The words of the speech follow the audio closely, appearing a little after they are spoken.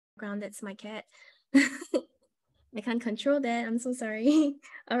background, that's my cat. I can't control that. I'm so sorry.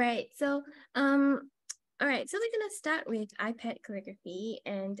 All right. So, all right. So we're gonna start with iPad calligraphy,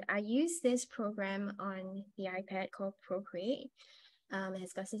 and I use this program on the iPad called Procreate. It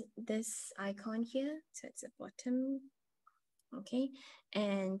has got this icon here, so it's at the bottom. Okay,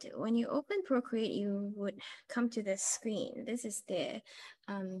 and when you open Procreate, you would come to this screen. This is the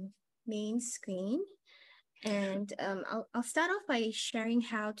main screen. And I'll start off by sharing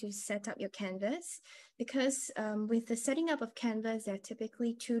how to set up your canvas, because with the setting up of canvas, there are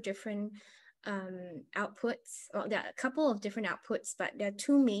typically two different outputs. Well, there are a couple of different outputs, but there are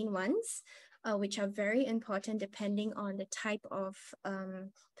two main ones, which are very important depending on the type of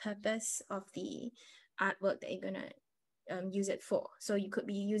purpose of the artwork that you're gonna use it for. So you could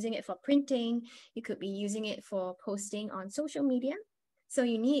be using it for printing, you could be using it for posting on social media. So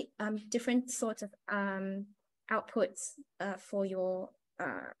you need different sorts of outputs for your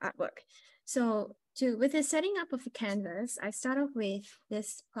artwork. So with the setting up of the canvas, I start off with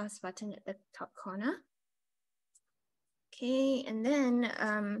this plus button at the top corner. Okay, and then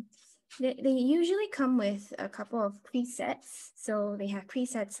they usually come with a couple of presets. So they have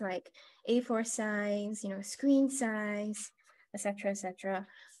presets like A4 size, screen size, etc., etc.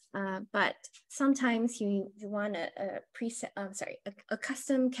 But sometimes you want a preset, a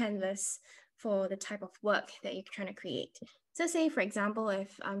custom canvas for the type of work that you're trying to create. So say, for example,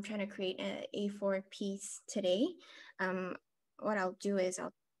 if I'm trying to create an A4 piece today, what I'll do is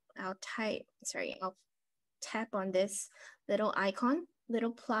I'll tap on this little icon,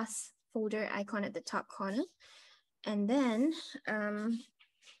 little plus folder icon at the top corner. And then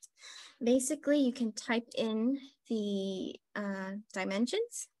basically you can type in the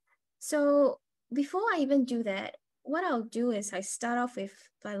dimensions. So before I even do that, what I'll do is I start off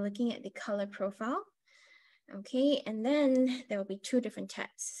by looking at the color profile. Okay, and then there will be two different tabs.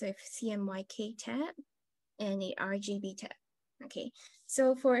 So CMYK tab and the RGB tab. Okay,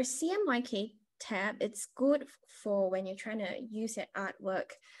 so for CMYK tab, it's good for when you're trying to use that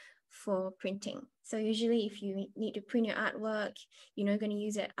artwork for printing. So usually if you need to print your artwork, you're going to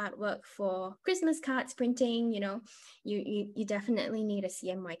use that artwork for Christmas cards printing, you definitely need a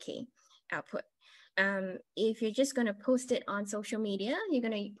CMYK output. If you're just going to post it on social media, you're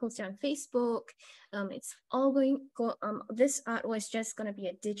going to post it on Facebook. It's all this artwork is just going to be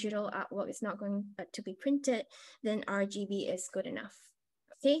a digital artwork. It's not going to be printed. Then RGB is good enough.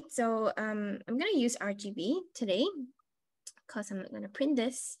 Okay, so I'm going to use RGB today because I'm going to print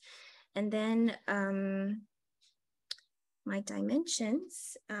this. And then my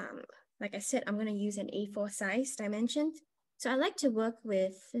dimensions, like I said, I'm going to use an A4 size dimension. So I like to work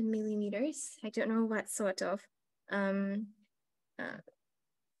with millimeters. I don't know what sort of,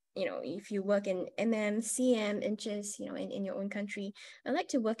 if you work in cm, inches, in your own country, I like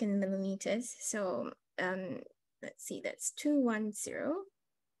to work in millimeters. So let's see, that's 210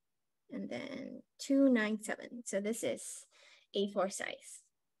 and then 297. So this is A4 size.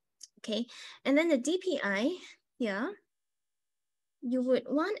 Okay, and then the DPI, yeah, you would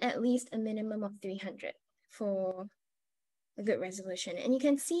want at least a minimum of 300 for a good resolution. And you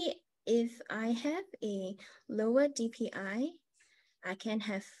can see if I have a lower DPI, I can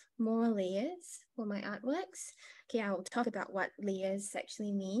have more layers for my artworks. Okay, I will talk about what layers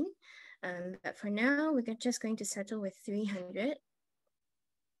actually mean. But for now, we're just going to settle with 300.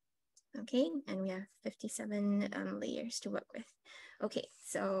 Okay, and we have 57 layers to work with. Okay,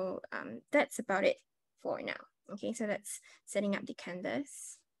 so that's about it for now. Okay, so that's setting up the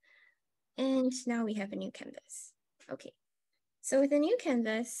canvas. And now we have a new canvas. Okay, so with a new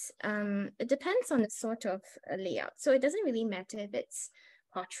canvas, it depends on the sort of layout. So it doesn't really matter if it's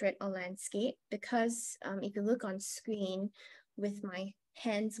portrait or landscape, because if you look on screen with my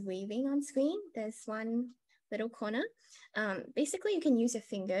hands waving on screen, there's one little corner. Basically, you can use your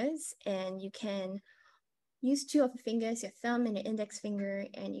fingers, and you can use two of the fingers, your thumb and your index finger,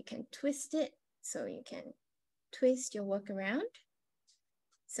 and you can twist it. So you can twist your work around.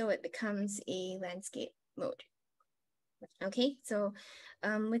 So it becomes a landscape mode. Okay, so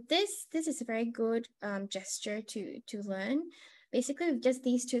with this is a very good gesture to learn. Basically, with just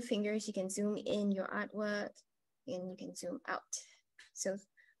these two fingers, you can zoom in your artwork and you can zoom out. So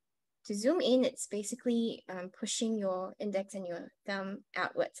to zoom in, it's basically pushing your index and your thumb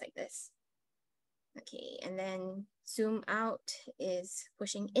outwards like this. Okay, and then zoom out is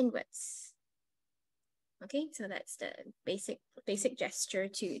pushing inwards. Okay, so that's the basic gesture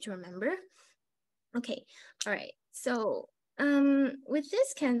to remember. Okay, all right. So with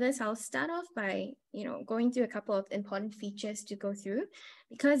this canvas, I'll start off by, going through a couple of important features to go through,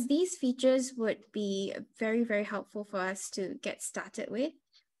 because these features would be very, very helpful for us to get started with.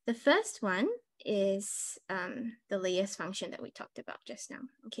 The first one is the layers function that we talked about just now.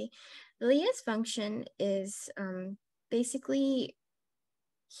 Okay, the layers function is basically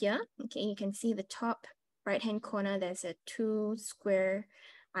here. Okay, you can see the top right hand corner, there's a 2 square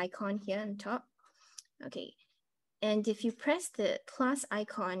icon here on top. Okay, and if you press the plus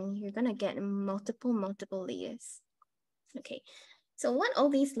icon, you're gonna get multiple layers. Okay, so what all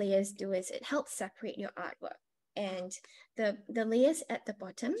these layers do is it helps separate your artwork. And the layers at the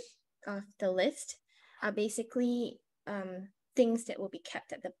bottom of the list are basically things that will be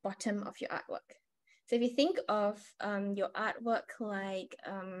kept at the bottom of your artwork. So if you think of your artwork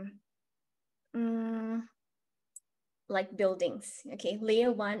like buildings, okay,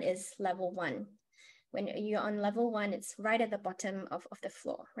 layer 1 is level 1. When you're on level 1, it's right at the bottom of the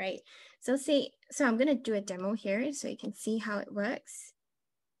floor, right? So I'm gonna do a demo here so you can see how it works.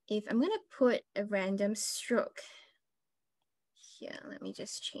 If I'm gonna put a random stroke here, let me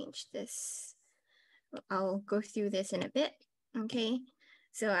just change this. I'll go through this in a bit, okay?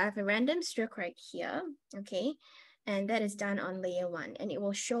 So I have a random stroke right here, okay? And that is done on layer 1, and it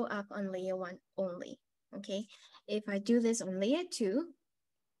will show up on layer 1 only, okay? If I do this on layer 2,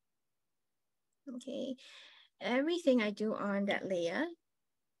 okay, everything I do on that layer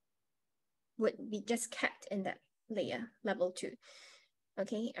would be just kept in that layer, level 2.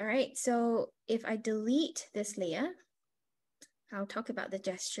 Okay, all right, so if I delete this layer, I'll talk about the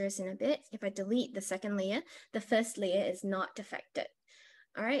gestures in a bit. If I delete the second layer, the first layer is not affected.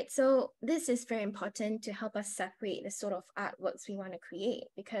 All right, so this is very important to help us separate the sort of artworks we want to create,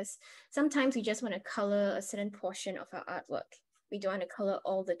 because sometimes we just want to color a certain portion of our artwork. We don't want to color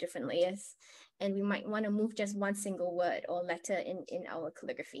all the different layers, and we might want to move just one single word or letter in our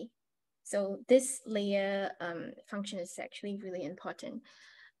calligraphy. So this layer function is actually really important.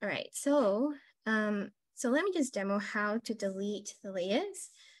 All right, so let me just demo how to delete the layers.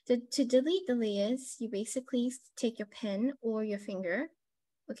 To delete the layers, you basically take your pen or your finger.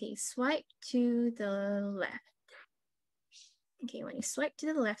 Okay, swipe to the left. Okay, when you swipe to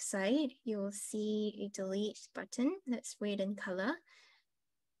the left side, you will see a delete button that's red in color,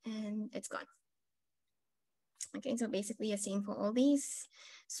 and it's gone. Okay, so basically you're seeing for all these,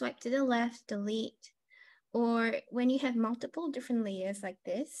 swipe to the left, delete, or when you have multiple different layers like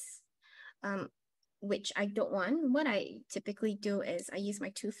this, which I don't want, what I typically do is I use my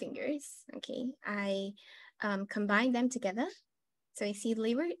 2 fingers, okay? I combine them together. So you see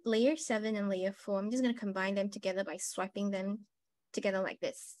layer 7 and layer 4, I'm just gonna combine them together by swiping them together like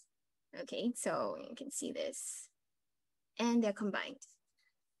this. Okay, so you can see this. And they're combined.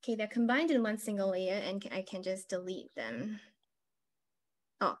 Okay, they're combined in one single layer, and I can just delete them.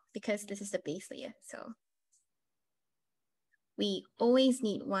 Oh, because this is the base layer, so we always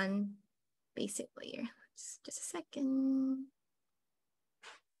need one basic layer. Just a second.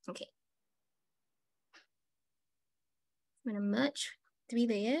 Okay. I'm gonna merge 3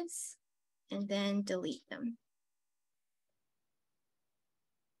 layers and then delete them.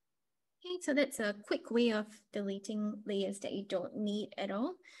 Okay, so that's a quick way of deleting layers that you don't need at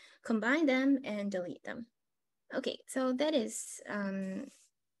all. Combine them and delete them. Okay, so that is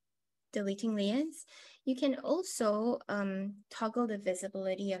deleting layers. You can also toggle the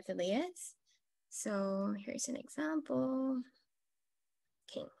visibility of the layers. So here's an example.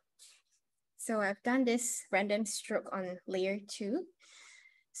 Okay, so I've done this random stroke on layer 2.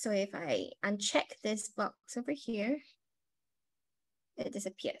 So if I uncheck this box over here, it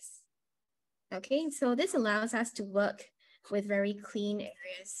disappears. Okay, so this allows us to work with very clean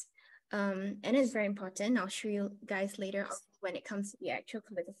areas. And it's very important. I'll show you guys later when it comes to the actual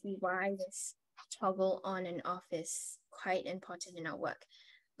calligraphy why this toggle on and off is quite important in our work.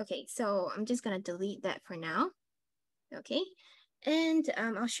 Okay, so I'm just gonna delete that for now. Okay, and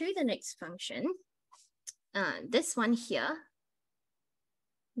I'll show you the next function. This one here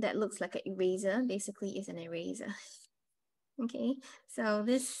that looks like an eraser basically is an eraser. Okay, so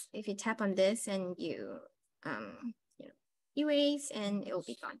this, if you tap on this and you erase, and it will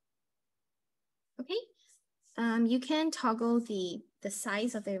be gone. Okay, you can toggle the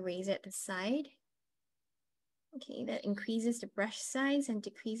size of the eraser at the side. Okay, that increases the brush size and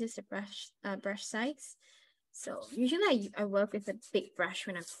decreases the brush size. So usually I work with a big brush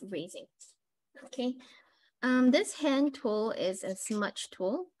when I'm erasing. Okay, this hand tool is a smudge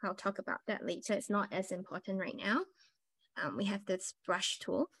tool. I'll talk about that later. It's not as important right now. We have this brush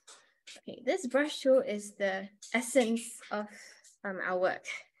tool. Okay, this brush tool is the essence of our work.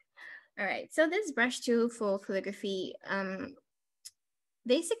 All right, so this brush tool for calligraphy,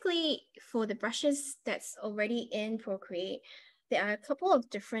 basically for the brushes that's already in Procreate, there are a couple of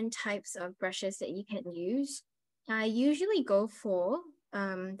different types of brushes that you can use. I usually go for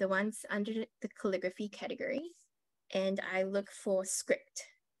the ones under the calligraphy category, and I look for script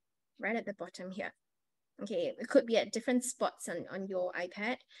right at the bottom here. Okay, it could be at different spots on your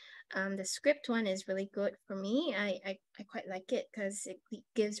iPad. The script one is really good for me. I quite like it because it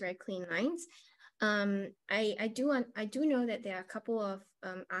gives very clean lines. I do know that there are a couple of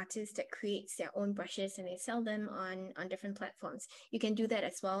artists that creates their own brushes and they sell them on different platforms. You can do that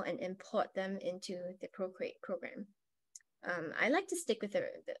as well and import them into the Procreate program. I like to stick with the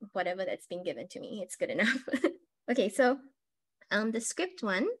whatever that's been given to me. It's good enough. Okay, so the script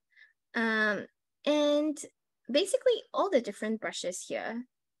one, and basically all the different brushes here,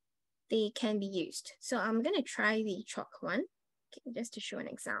 they can be used. So I'm gonna try the chalk one, okay, just to show an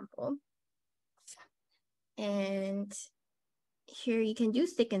example. And here you can do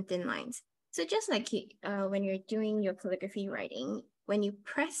thick and thin lines. So just like when you're doing your calligraphy writing, when you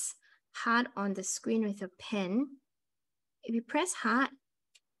press hard on the screen with a pen, if you press hard,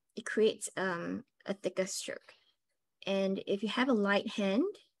 it creates a thicker stroke. And if you have a light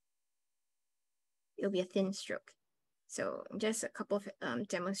hand, it'll be a thin stroke. So just a couple of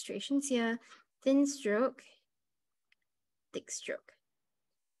demonstrations here. Thin stroke, thick stroke.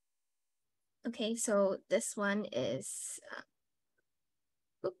 Okay, so this one is,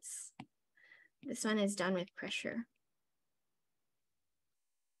 oops, this one is done with pressure.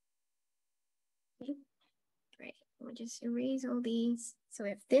 Okay. Right, we'll just erase all these. So we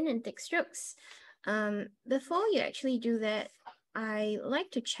have thin and thick strokes. Before you actually do that, I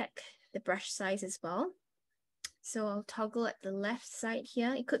like to check the brush size as well. So I'll toggle at the left side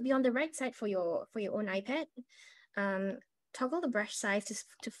here. It could be on the right side for your own iPad. Toggle the brush size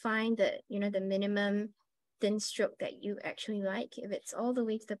to find the minimum thin stroke that you actually like. If it's all the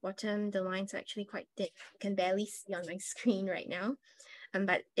way to the bottom, the lines are actually quite thick. You can barely see on my screen right now.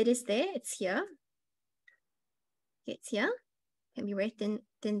 But it is there, it's here. It's here. Can be very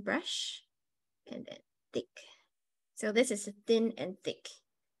thin brush and then thick. So this is a thin and thick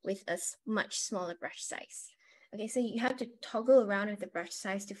with a much smaller brush size. Okay, so you have to toggle around with the brush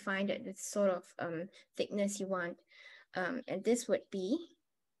size to find the sort of thickness you want. And this would be,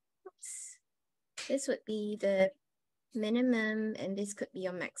 oops, this would be the minimum, and this could be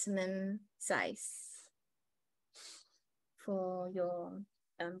your maximum size for your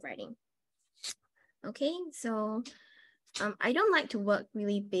writing. Okay, so I don't like to work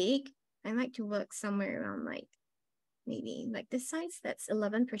really big. I like to work somewhere around like maybe like this size. That's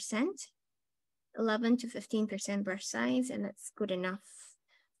 11%, 11 to 15% brush size, and that's good enough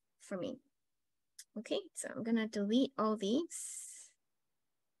for me. Okay, so I'm gonna delete all these.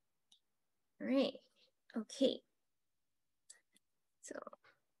 All right, okay. So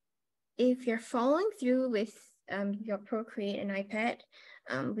if you're following through with your Procreate and iPad,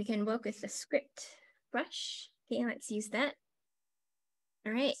 we can work with the script brush. Okay, let's use that.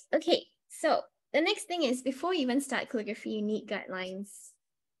 All right, okay, so the next thing is before you even start calligraphy, you need guidelines.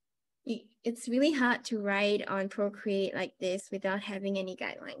 It's really hard to write on Procreate like this without having any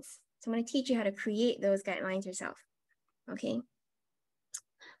guidelines. So I'm going to teach you how to create those guidelines yourself. Okay.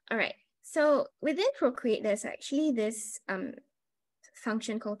 All right. So within Procreate, there's actually this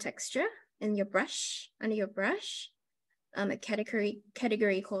function called texture in your brush, under your brush, a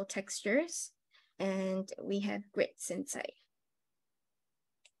category called textures, and we have grids inside.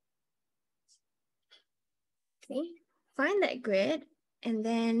 Okay. Find that grid, and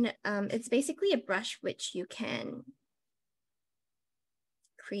then it's basically a brush which you can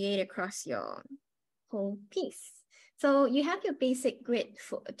create across your whole piece. So you have your basic grid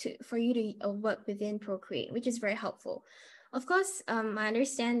for you to work within Procreate, which is very helpful. Of course, I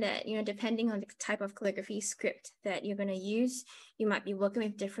understand that, depending on the type of calligraphy script that you're going to use, you might be working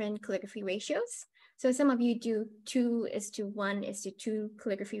with different calligraphy ratios. So some of you do 2:1:2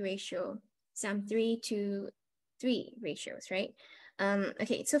 calligraphy ratio, some 3:3 ratios, right?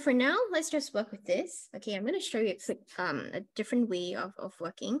 Okay, so for now, let's just work with this. Okay, I'm going to show you a different way of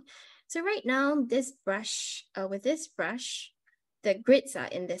working. So right now, this brush, with this brush, the grids are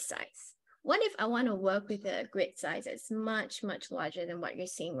in this size. What if I want to work with a grid size that's much, much larger than what you're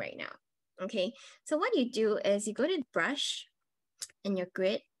seeing right now? Okay, so what you do is you go to brush and your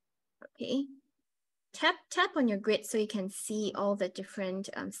grid, okay? Tap on your grid so you can see all the different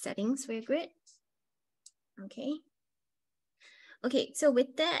settings for your grid. Okay. Okay, so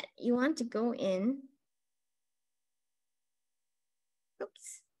with that, you want to go in,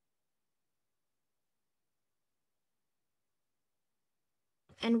 oops,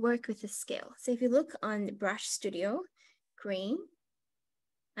 and work with the scale. So if you look on the Brush Studio, grain,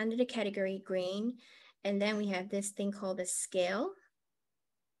 under the category grain, and then we have this thing called the scale.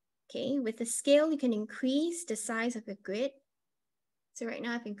 Okay, with the scale, you can increase the size of the grid So right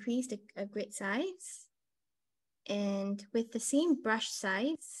now I've increased a grid size, and with the same brush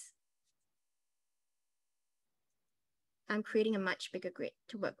size, I'm creating a much bigger grid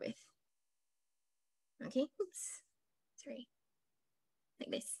to work with. Okay, oops, sorry, like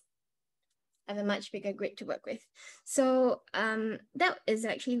this. I have a much bigger grid to work with. So that is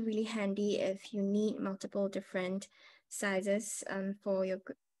actually really handy if you need multiple different sizes for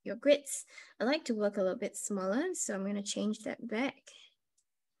your grids. I like to work a little bit smaller, so I'm going to change that back.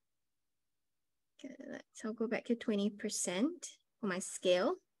 Okay, so I'll go back to 20% for my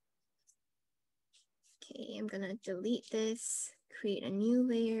scale. Okay, I'm going to delete this, create a new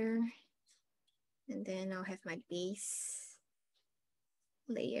layer, and then I'll have my base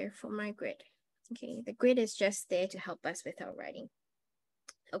layer for my grid. Okay, the grid is just there to help us with our writing.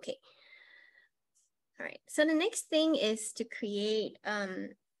 Okay. All right, so the next thing is to create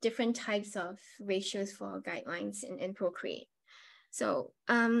different types of ratios for our guidelines in Procreate. So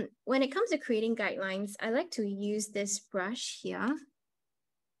when it comes to creating guidelines, I like to use this brush here,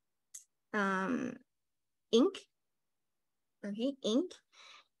 ink, okay, ink,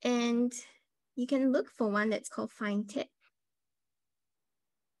 and you can look for one that's called fine tip.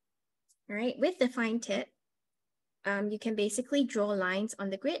 All right, with the fine tip, you can basically draw lines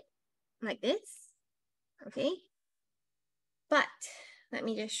on the grid like this, okay? But let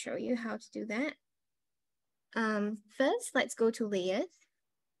me just show you how to do that. First, let's go to layers.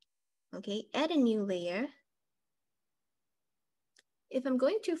 Okay, add a new layer. If I'm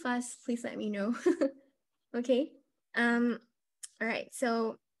going too fast, please let me know. Okay. All right,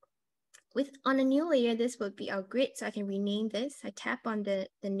 so on a new layer, this will be our grid. So I can rename this. I tap on the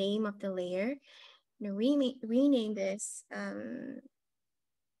name of the layer. I'm gonna rename this. I'm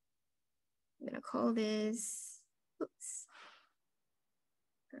gonna call this, oops,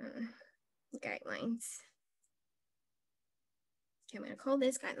 guidelines. Okay, I'm gonna call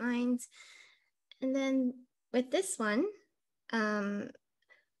this guidelines. And then with this one, our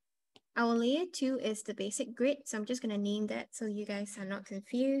layer 2 is the basic grid. So I'm just gonna name that so you guys are not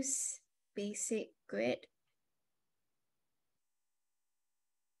confused. Basic grid.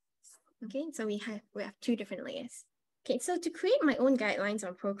 Okay, so we have 2 different layers. Okay, so to create my own guidelines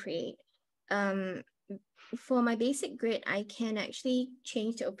on Procreate, for my basic grid, I can actually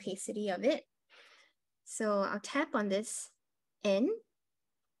change the opacity of it. So I'll tap on this N,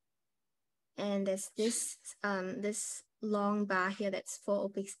 and there's this this long bar here that's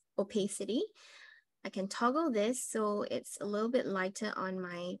for opacity. I can toggle this so it's a little bit lighter on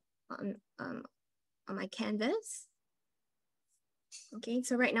my canvas. Okay,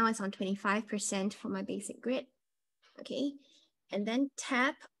 so right now it's on 25% for my basic grid. Okay, and then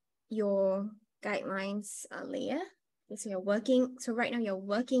tap your guidelines layer. Okay, so you're working, so right now you're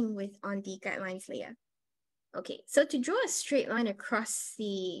working with on the guidelines layer. Okay, so to draw a straight line across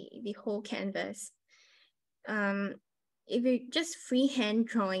the whole canvas, if you're just freehand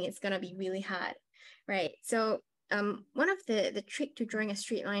drawing, it's gonna be really hard, right? So one of the trick to drawing a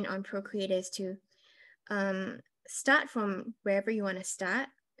straight line on Procreate is to start from wherever you want to start,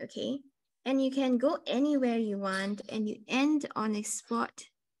 okay? And you can go anywhere you want, and you end on a spot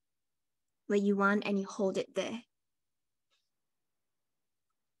where you want, and you hold it there.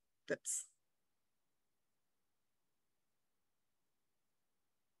 Oops.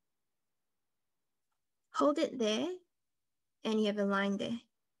 Hold it there, and you have a line there.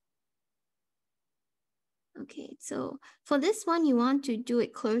 Okay, so for this one, you want to do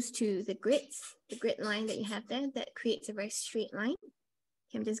it close to the grid line that you have there. That creates a very straight line.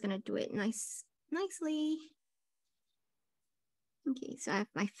 Okay, I'm just gonna do it nicely. Okay, so I have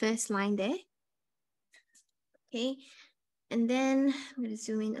my first line there. Okay, and then I'm gonna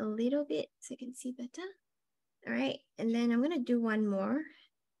zoom in a little bit so you can see better. All right, and then I'm gonna do one more.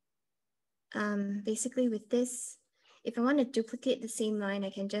 Basically with this, if I want to duplicate the same line, I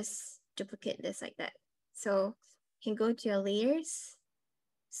can just duplicate this like that. So you can go to your layers,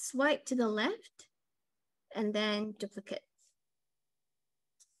 swipe to the left, and then duplicate.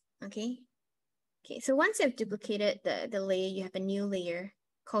 Okay. Okay, so once you've duplicated the layer, you have a new layer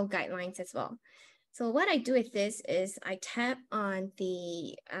called guidelines as well. So what I do with this is I tap on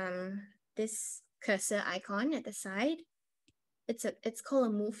the this cursor icon at the side. It's called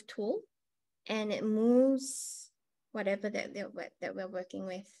a move tool, and it moves whatever that we're working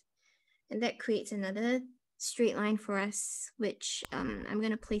with, and that creates another straight line for us, which I'm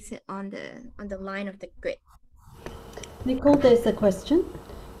going to place it on the line of the grid. Nichole, there's a question.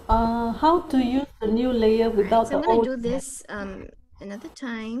 How to use the new layer without so the old? I'm going to do this another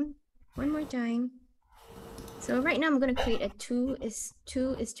time, one more time. So right now I'm going to create a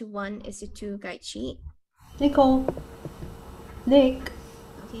 2:1:2 guide sheet. Nichole, Nick.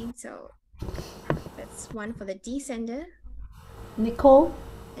 Okay, so that's one for the descender. Nichole.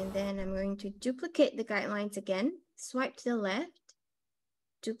 And then I'm going to duplicate the guidelines again, swipe to the left,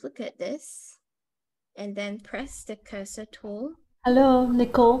 duplicate this, and then press the cursor tool Hello,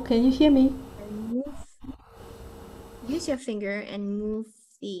 Nichole. Can you hear me? and use your finger and move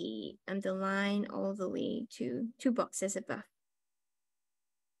the line all the way to 2 boxes above.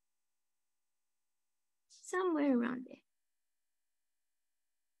 Somewhere around there.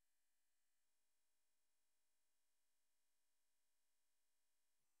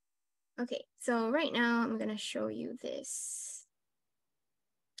 Okay, so right now I'm gonna show you this.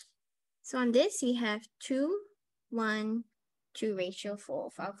 So on this, we have 2:1:2 ratio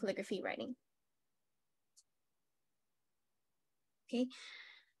for our calligraphy writing. Okay,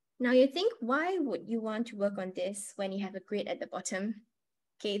 now you think, why would you want to work on this when you have a grid at the bottom?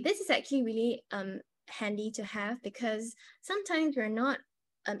 Okay, this is actually really handy to have because sometimes we're not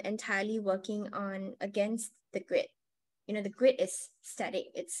entirely working on against the grid. You know, the grid is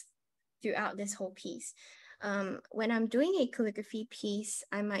static, it's throughout this whole piece. When I'm doing a calligraphy piece,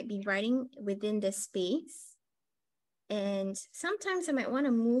 I might be writing within the space, and sometimes I might want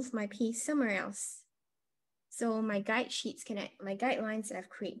to move my piece somewhere else. So my guide sheets my guidelines that I've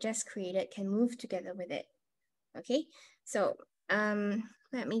just created can move together with it. Okay, so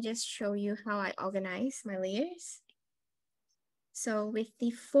let me just show you how I organize my layers. So with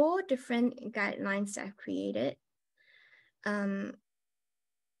the 4 different guidelines that I've created,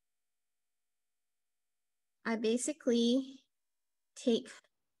 I basically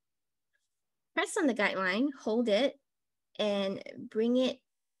press on the guideline, hold it, and bring it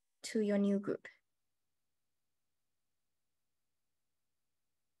to your new group.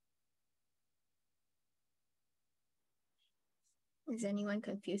 Is anyone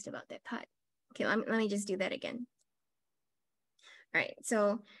confused about that part? Okay, let me just do that again. All right,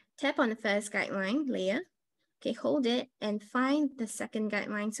 so tap on the first guideline layer. Okay, hold it and find the second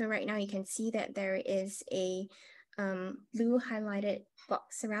guideline. So right now you can see that there is a blue highlighted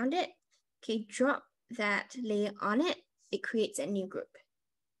box around it. Okay, drop that layer on it. It creates a new group.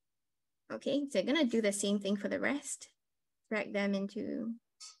 Okay, so you're gonna do the same thing for the rest. Drag them into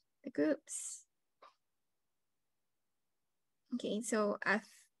the groups. Okay, so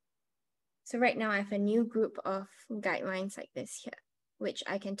right now I have a new group of guidelines like this here, which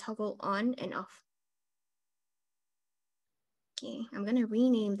I can toggle on and off. Okay, I'm gonna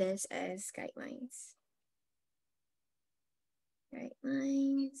rename this as guidelines.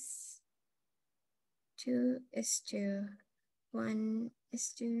 Guidelines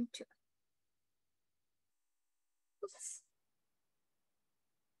 2:1:2. Oops.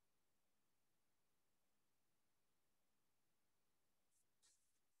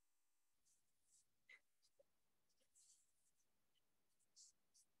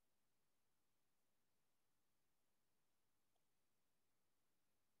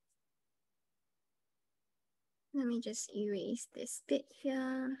 Let me just erase this bit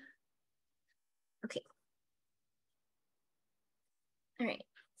here. Okay. All right.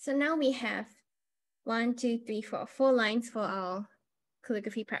 So now we have 1, 2, 3, 4, 4 lines for our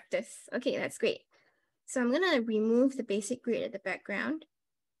calligraphy practice. Okay, that's great. So I'm gonna remove the basic grid at the background.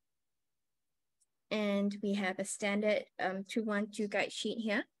 And we have a standard 2:1:2 guide sheet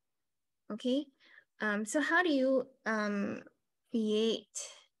here. Okay. So how do you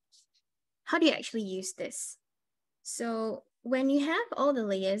actually use this? So when you have all the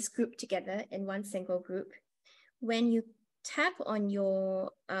layers grouped together in one single group, when you tap on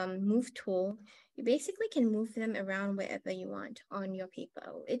your move tool, you basically can move them around wherever you want on your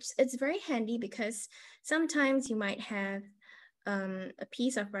paper. It's very handy because sometimes you might have a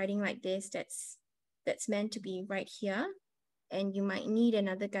piece of writing like this that's meant to be right here, and you might need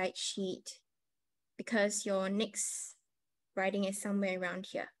another guide sheet because your next writing is somewhere around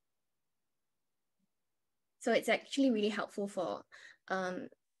here. So it's actually really helpful for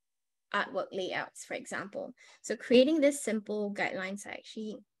artwork layouts, for example. So creating this simple guidelines are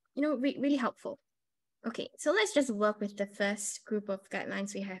actually, really helpful. Okay, so let's just work with the first group of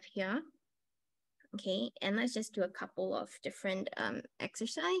guidelines we have here. Okay, and let's just do a couple of different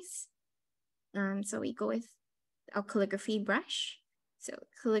exercise. So we go with our calligraphy brush. So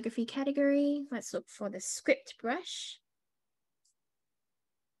calligraphy category, let's look for the script brush.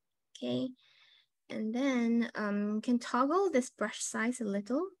 Okay, and then can toggle this brush size a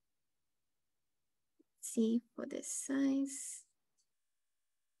little. Let's see for this size.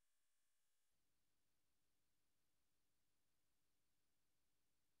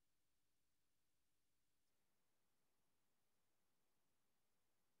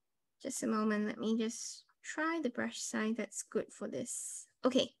 Just a moment, let me just try the brush size that's good for this.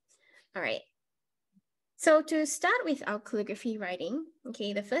 Okay, all right. So to start with our calligraphy writing,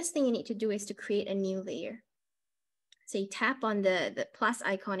 okay, the first thing you need to do is to create a new layer. So you tap on the plus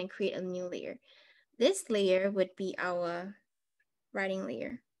icon and create a new layer. This layer would be our writing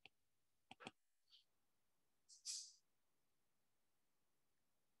layer.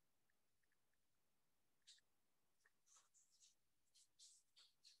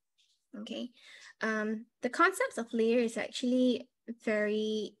 Okay, the concepts of layer is actually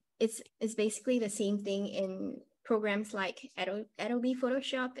it's basically the same thing in programs like Adobe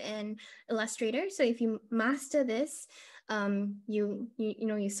Photoshop and Illustrator. So if you master this,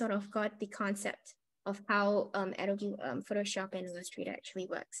 you sort of got the concept of how Adobe Photoshop and Illustrator actually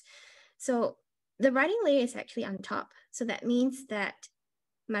works. So the writing layer is actually on top. So that means that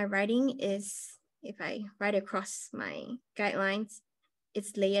my writing is, if I write across my guidelines,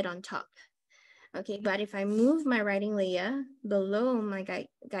 it's layered on top. Okay, but if I move my writing layer below my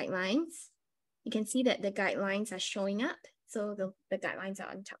guidelines, you can see that the guidelines are showing up. So the guidelines are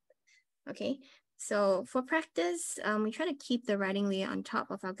on top. Okay, so for practice, we try to keep the writing layer on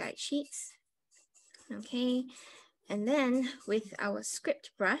top of our guide sheets. Okay, and then with our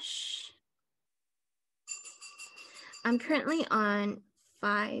script brush, I'm currently on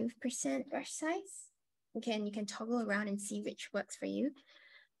 5% brush size. Okay, and you can toggle around and see which works for you.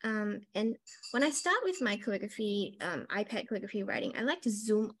 And when I start with my calligraphy, iPad calligraphy writing, I like to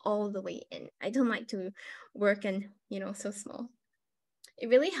zoom all the way in. I don't like to work in, so small. It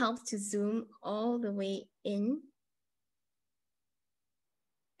really helps to zoom all the way in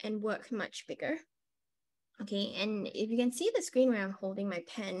and work much bigger. Okay, and if you can see the screen where I'm holding my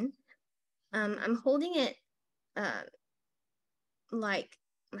pen, I'm holding it like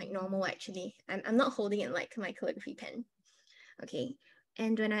normal actually. I'm not holding it like my calligraphy pen. Okay,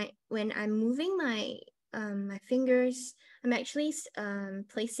 and when I'm moving my fingers, I'm actually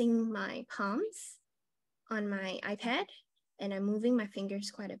placing my palms on my iPad, and I'm moving my fingers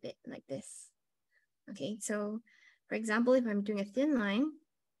quite a bit like this. Okay, so for example, if I'm doing a thin line,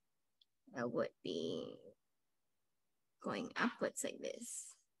 I would be going upwards like this.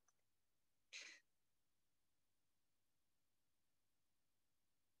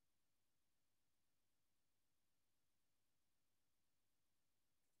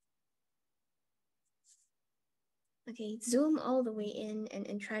 Okay, zoom all the way in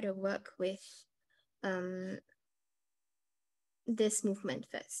and try to work with this movement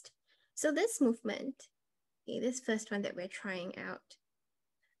first. So this movement, okay, this first one that we're trying out,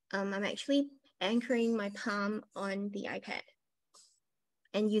 I'm actually anchoring my palm on the iPad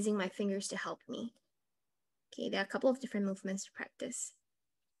and using my fingers to help me. Okay, there are a couple of different movements to practice.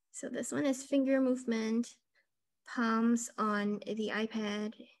 So this one is finger movement, palms on the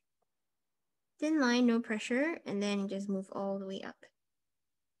iPad, thin line, no pressure, and then just move all the way up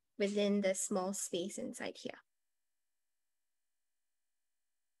within the small space inside here.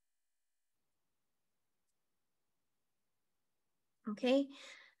 Okay,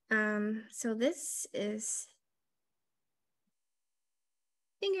 so this is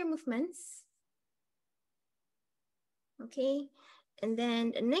finger movements. Okay, and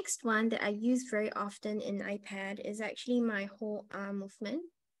then the next one that I use very often in iPad is actually my whole arm movement.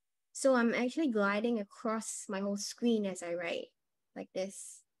 So I'm actually gliding across my whole screen as I write, like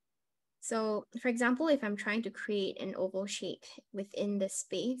this. So for example, if I'm trying to create an oval shape within the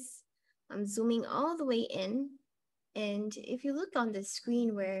space, I'm zooming all the way in. And if you look on the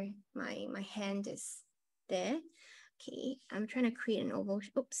screen where my hand is there, okay, I'm trying to create an oval,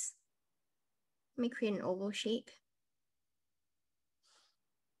 oops. Let me create an oval shape.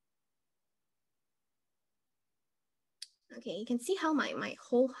 Okay, you can see how my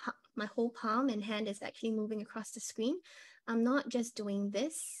whole palm and hand is actually moving across the screen. I'm not just doing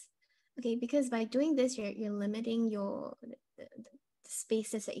this, okay, because by doing this, you're limiting the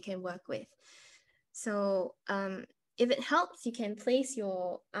spaces that you can work with. So if it helps, you can place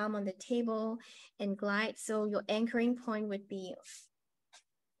your arm on the table and glide. So your anchoring point would be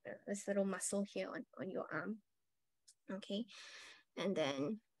this little muscle here on your arm, okay, and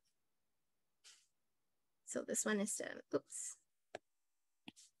then so this one is the oops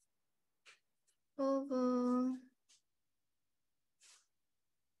oval.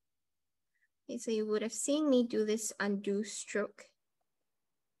 Okay, so you would have seen me do this undo stroke.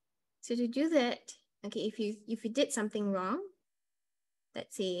 So to do that, okay, if you did something wrong,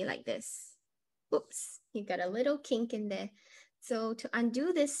 let's say like this, oops, you got a little kink in there. So to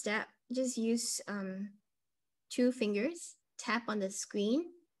undo this step, just use 2 fingers, tap on the screen,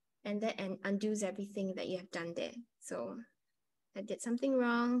 and that undoes everything that you have done there. So I did something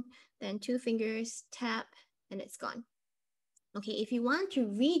wrong, then 2 fingers, tap, and it's gone. Okay, if you want to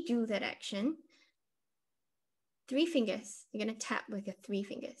redo that action, 3 fingers, you're gonna tap with your 3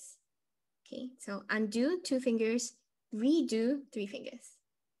 fingers. Okay, so undo 2 fingers, redo 3 fingers.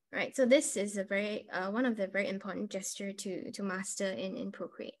 All right, so this is a very one of the very important gesture to master in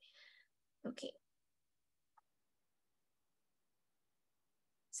Procreate. Okay.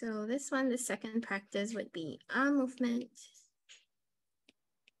 So this one, the second practice would be arm movement.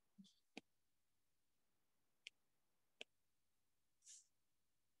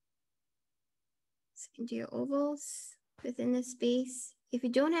 So into your ovals within the space. If you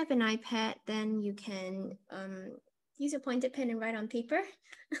don't have an iPad, then you can use a pointed pen and write on paper.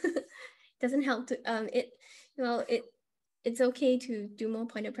 Doesn't help to it's okay to do more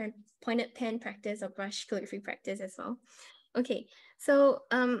pointed pen practice or brush calligraphy practice as well. Okay, so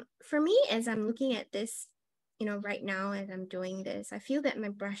for me, as I'm looking at this, right now as I'm doing this, I feel that my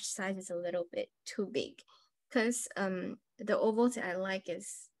brush size is a little bit too big because the ovals that I like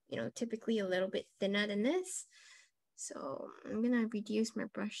is, typically a little bit thinner than this. So I'm gonna reduce my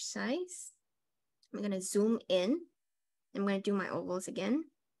brush size. I'm gonna zoom in. I'm gonna do my ovals again.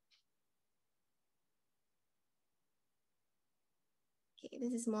 Okay,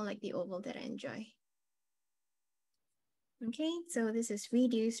 this is more like the oval that I enjoy. Okay, so this is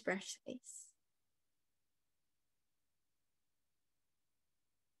reduce brush size.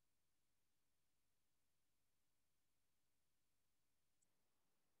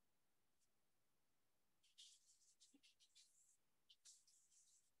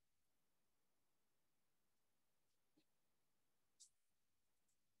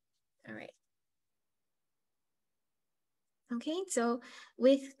 All right. Okay, so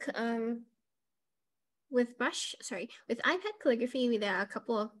with iPad calligraphy, there are a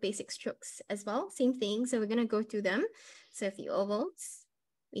couple of basic strokes as well, same thing. So we're gonna go through them. So the ovals,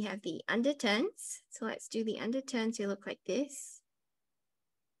 we have the underturns. So let's do the underturns. They look like this.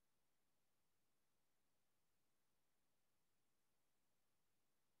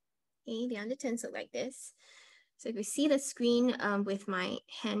 Okay, the underturns look like this. So if you see the screen with my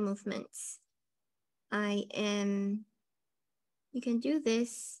hand movements, you can do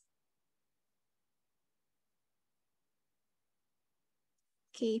this.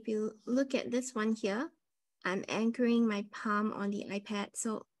 Okay, if you look at this one here, I'm anchoring my palm on the iPad,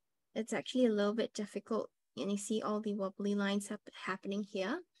 so it's actually a little bit difficult, and you see all the wobbly lines happening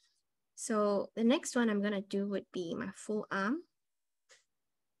here. So the next one I'm gonna do would be my full arm.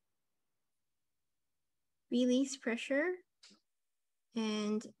 Release pressure,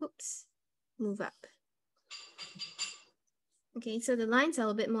 and oops, move up. Okay, so the lines are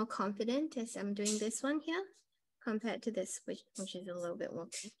a bit more confident as I'm doing this one here, compared to this, which is a little bit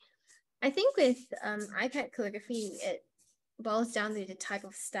wonky. I think with iPad calligraphy, it boils down to the type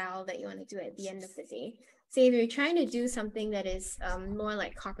of style that you want to do at the end of the day. Say if you're trying to do something that is more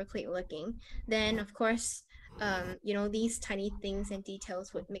like copperplate looking, then of course, these tiny things and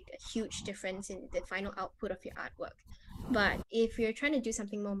details would make a huge difference in the final output of your artwork. But if you're trying to do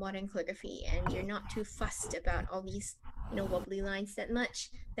something more modern calligraphy and you're not too fussed about all these, wobbly lines that much,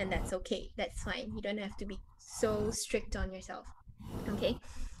 then that's okay. That's fine. You don't have to be so strict on yourself. Okay.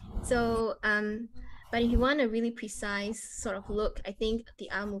 So, but if you want a really precise sort of look, I think the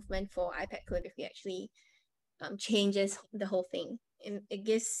arm movement for iPad calligraphy actually changes the whole thing. It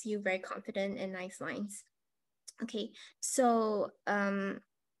gives you very confident and nice lines. Okay, so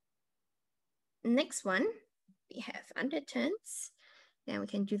next one, we have underturns. Then we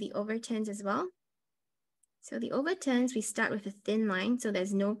can do the overturns as well. So the overturns, we start with a thin line, so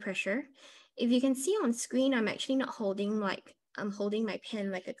there's no pressure. If you can see on screen, I'm actually not holding I'm holding my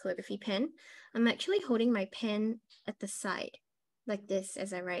pen like a calligraphy pen. I'm actually holding my pen at the side, like this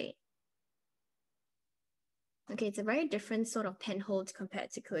as I write. Okay, it's a very different sort of pen hold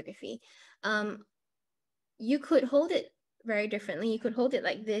compared to calligraphy. You could hold it very differently. You could hold it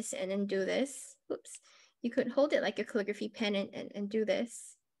like this and then do this. Oops. You could hold it like a calligraphy pen and do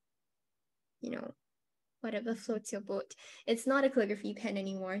this. Whatever floats your boat. It's not a calligraphy pen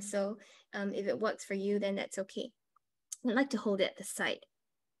anymore, so if it works for you, then that's okay. I like to hold it at the side,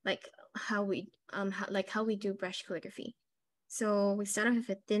 like how we do brush calligraphy. So we start off with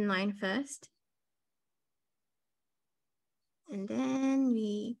a thin line first, and then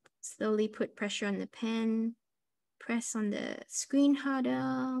we slowly put pressure on the pen, press on the screen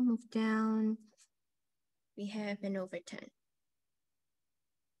harder, move down. We have an overturn.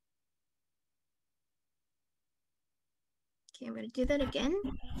 Okay, I'm going to do that again.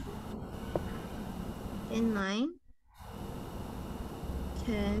 Thin line,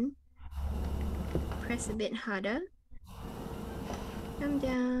 turn, press a bit harder, come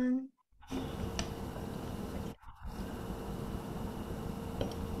down.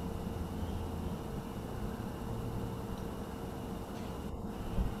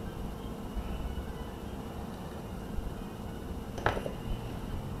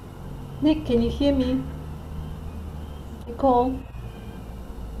 Nick, can you hear me? Nicole?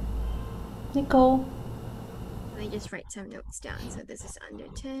 Nicole? Let me just write some notes down. So this is under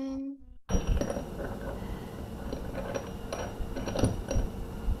 10.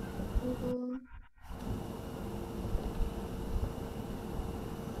 Google.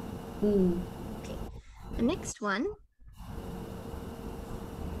 Okay, the next one.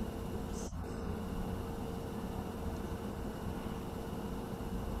 Oops.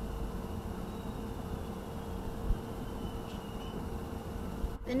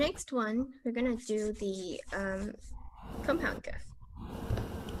 The next one, we're gonna do the compound curve.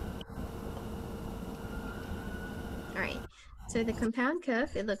 All right, so the compound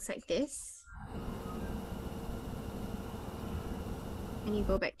curve, it looks like this. And you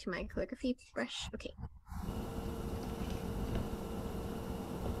go back to my calligraphy brush. Okay.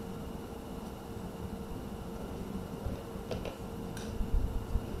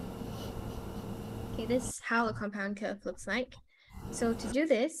 Okay, this is how a compound curve looks like. So to do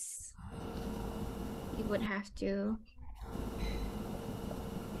this, you would have to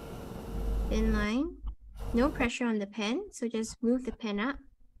thin line, no pressure on the pen. So just move the pen up,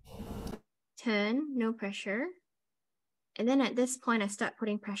 turn, no pressure. And then at this point, I start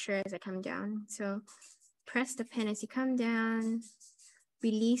putting pressure as I come down. So press the pen as you come down,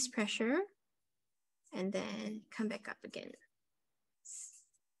 release pressure, and then come back up again.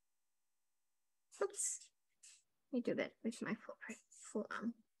 Oops. Let me do that with my full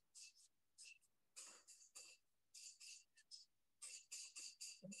arm.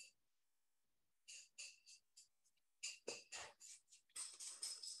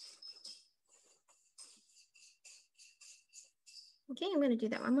 Okay, I'm going to do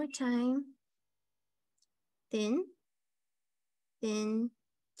that one more time. Thin, thin,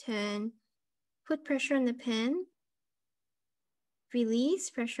 turn, put pressure on the pen, release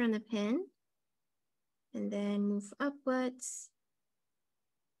pressure on the pen, and then move upwards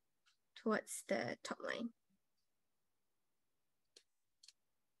towards the top line.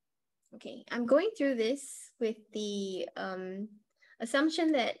 Okay, I'm going through this with the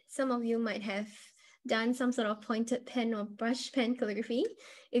assumption that some of you might have done some sort of pointed pen or brush pen calligraphy.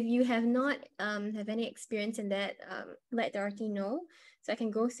 If you have not have any experience in that, let Dorothy know so I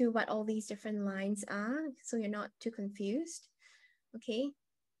can go through what all these different lines are so you're not too confused. Okay.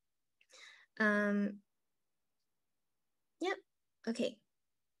 Yep. Okay.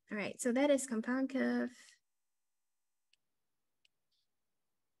 All right. So that is compound curve.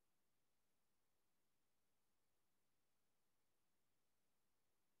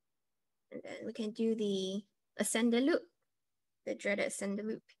 And then we can do the ascender loop, the dreaded ascender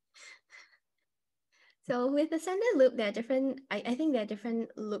loop. So with the ascender loop, there are different, I think there are different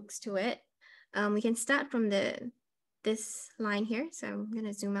looks to it. We can start from this line here. So I'm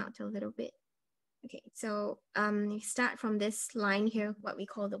gonna zoom out a little bit. Okay, so you start from this line here, what we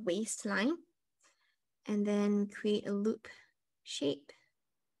call the waistline, and then create a loop shape,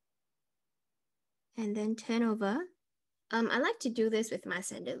 and then turn over. I like to do this with my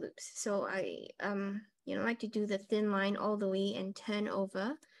ascender loops. So I like to do the thin line all the way and turn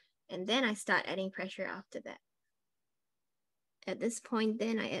over, and then I start adding pressure after that. At this point,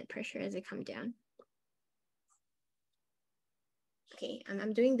 then I add pressure as I come down. Okay,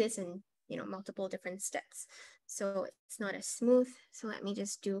 I'm doing this in multiple different steps, so it's not as smooth. So let me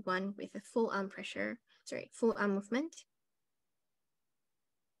just do one with a full arm pressure. Sorry, full arm movement.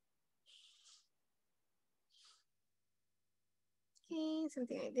 Okay,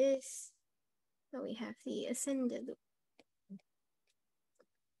 something like this. So we have the ascended loop.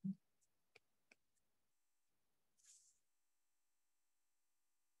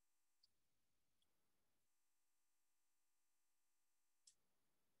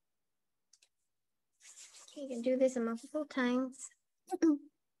 Okay, you can do this multiple times.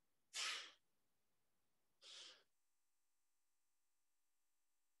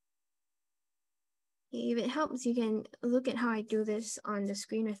 If it helps, you can look at how I do this on the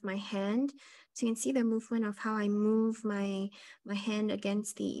screen with my hand. So you can see the movement of how I move my hand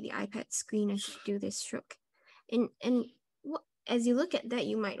against the iPad screen as I do this stroke. And as you look at that,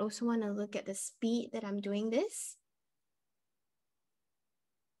 you might also want to look at the speed that I'm doing this.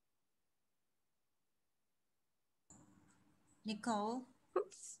 Nichole?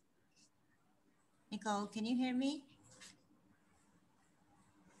 Oops. Nichole, can you hear me?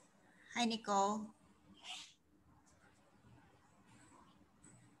 Hi, Nichole.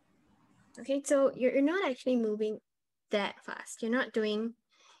 Okay, so you're not actually moving that fast. You're not doing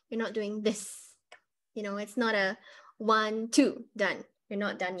this. You know, it's not a 1, 2, done. You're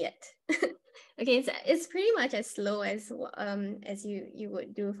not done yet. Okay, it's pretty much as slow as you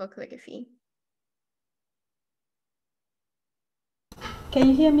would do for calligraphy. Can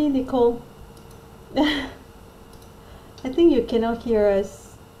you hear me, Nichole? I think you cannot hear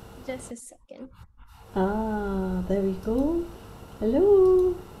us. Just a second. Ah, there we go.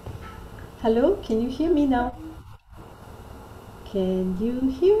 Hello. Hello, can you hear me now? Can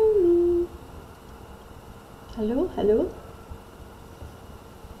you hear me? Hello, hello.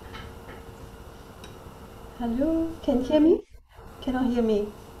 Hello, can you hear me? Cannot hear me.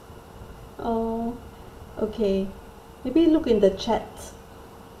 Oh, okay. Maybe look in the chat.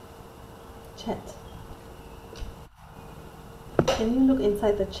 Chat. Can you look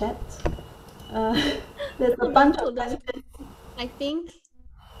inside the chat? Uh, there's a bunch of Hold on. questions. I think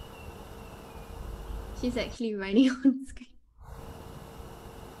she's actually writing on screen.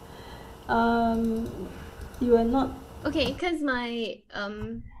 You are not. Okay, because I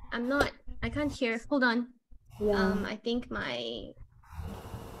can't hear. Hold on. Yeah. I think my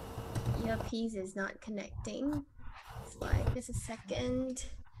earpiece is not connecting. Slide, just a second.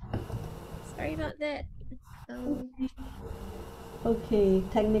 Sorry about that. Okay,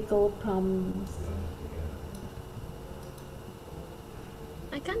 technical problems.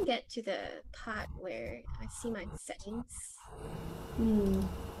 I can't get to the part where I see my settings. Hmm.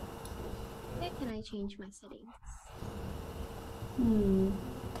 Where can I change my settings? Hmm.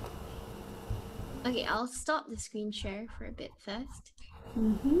 Okay, I'll stop the screen share for a bit first.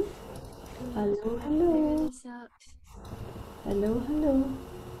 Mm-hmm. Hello, Clear hello. this up. Hello, hello.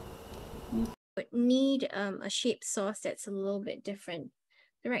 But need a shape source that's a little bit different.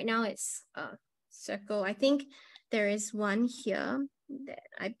 So right now it's a circle. I think there is one here that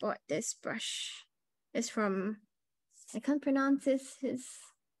I bought this brush. It's from, I can't pronounce his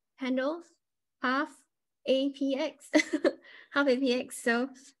handle, half APX, half APX. So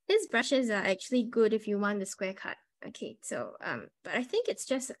his brushes are actually good if you want the square cut. Okay, so but I think it's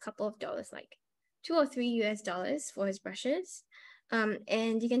just a couple of dollars, like $2 or $3 for his brushes.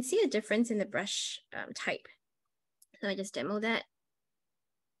 And you can see a difference in the brush type. So I just demo that.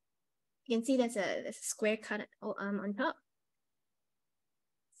 You can see there's a square cut on top.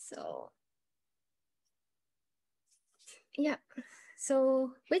 So yeah.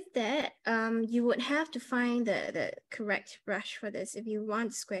 So with that, you would have to find the correct brush for this if you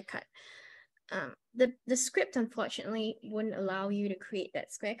want square cut. The script unfortunately wouldn't allow you to create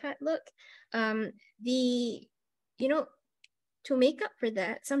that square cut look. To make up for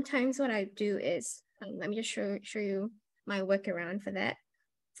that, sometimes what I do is, let me just show you my workaround for that.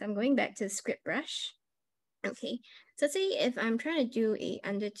 So I'm going back to the script brush. Okay, so say if I'm trying to do a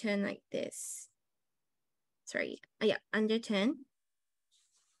underturn like this, sorry, yeah, underturn.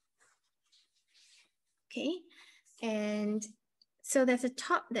 Okay, and so there's a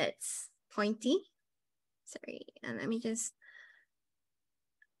top that's pointy. Sorry, and let me just,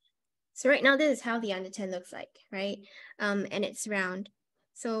 so right now this is how the underturn looks like, right? And it's round.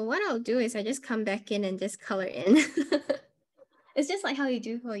 So what I'll do is I just come back in and just color in. It's just like how you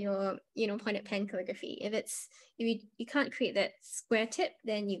do for your, pointed pen calligraphy. If you can't create that square tip,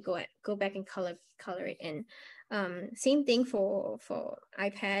 then you go back and color it in. Same thing for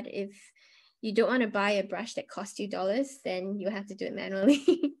iPad. If you don't want to buy a brush that costs you dollars, then you have to do it manually.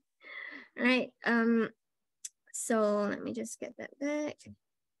 All right. So let me just get that back.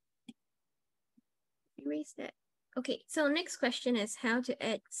 Erase that. Okay, so next question is how to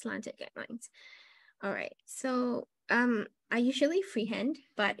add slanted guidelines. All right, so I usually freehand,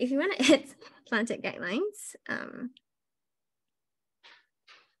 but if you want to add slanted guidelines,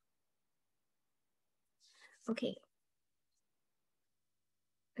 okay.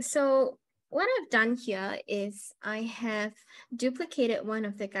 So what I've done here is I have duplicated one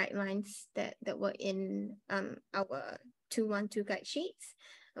of the guidelines that were in our 212 guide sheets.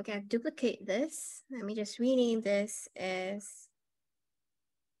 Okay, I've duplicated this. Let me just rename this as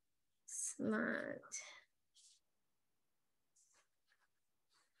slant.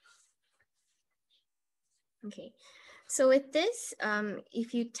 Okay, so with this,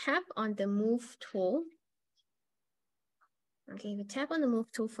 if you tap on the move tool, okay, if you tap on the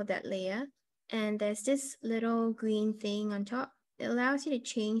move tool for that layer, and there's this little green thing on top, it allows you to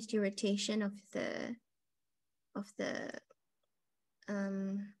change the rotation of the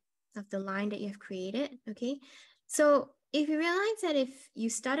line that you have created. Okay, so if you realize that if you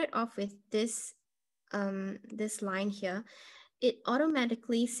started off with this this line here, it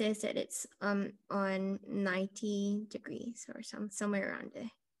automatically says that it's on 90 degrees or somewhere around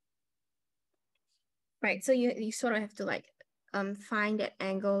there. right? So you sort of have to like find that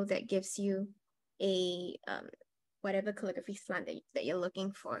angle that gives you a whatever calligraphy slant that you're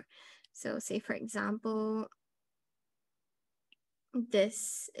looking for. So say for example,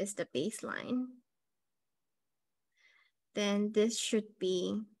 this is the baseline. Then this should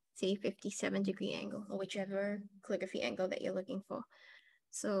be say 57-degree angle or whichever calligraphy angle that you're looking for.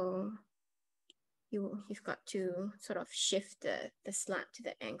 So you've got to sort of shift the slant to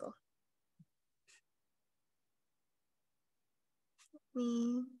that angle. Let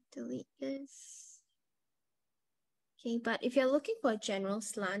me delete this. Okay, but if you're looking for a general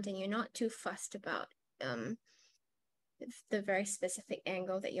slant and you're not too fussed about the very specific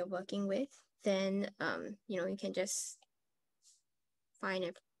angle that you're working with, then you can just find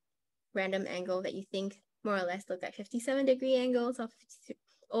a random angle that you think more or less look like 57-degree angles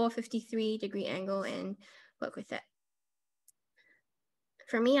or 53-degree angle and work with that.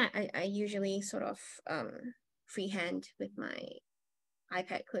 For me, I usually sort of freehand with my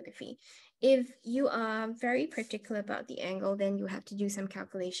iPad calligraphy. If you are very particular about the angle, then you have to do some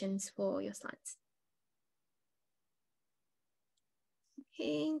calculations for your slants.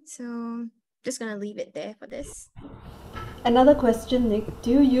 Okay, so just gonna leave it there for this. Another question, Nick.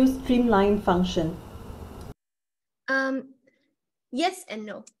 Do you use streamline function? Yes and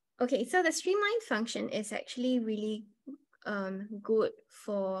no. Okay, so the streamline function is actually really good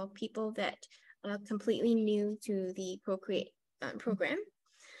for people that are completely new to the Procreate program.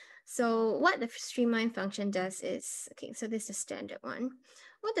 So what the streamline function does is, okay, so this is the standard one.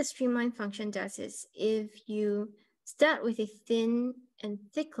 What the streamline function does is if you start with a thin and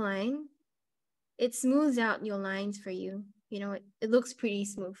thick line, it smooths out your lines for you. It looks pretty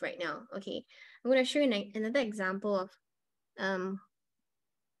smooth right now. Okay, I'm going to show you another example of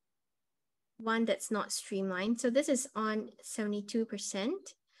one that's not streamlined. So this is on 72%.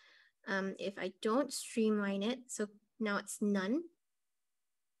 If I don't streamline it, so now it's none.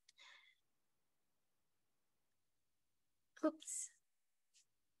 Oops.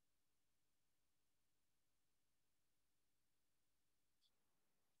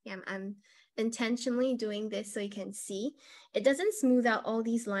 Yeah, I'm intentionally doing this so you can see. It doesn't smooth out all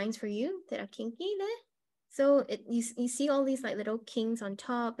these lines for you that are kinky there. So you see all these like little kinks on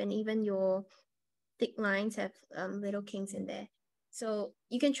top, and even your thick lines have little kinks in there. So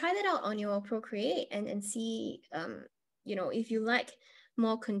you can try that out on your Procreate and see, if you like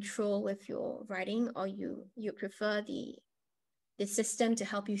more control with your writing, or you prefer the system to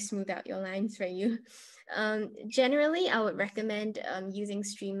help you smooth out your lines for you. Generally, I would recommend using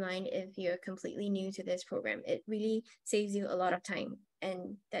Streamline if you're completely new to this program. It really saves you a lot of time,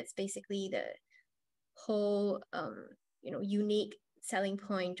 and that's basically the whole unique selling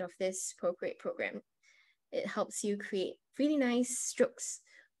point of this Procreate program. It helps you create really nice strokes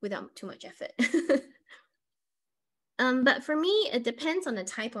without too much effort. But for me, it depends on the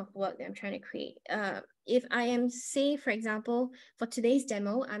type of work that I'm trying to create. If I am, say, for example, for today's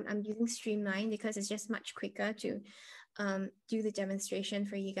demo, I'm using Streamline because it's just much quicker to do the demonstration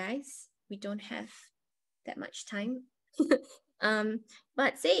for you guys. We don't have that much time.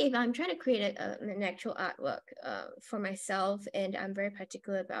 But say if I'm trying to create an actual artwork for myself, and I'm very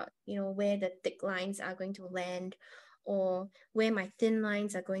particular about where the thick lines are going to land, or where my thin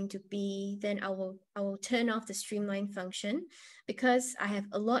lines are going to be, then I will turn off the streamline function, because I have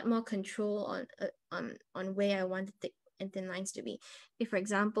a lot more control on where I want the thick and thin lines to be. If, for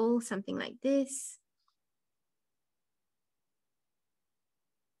example, something like this,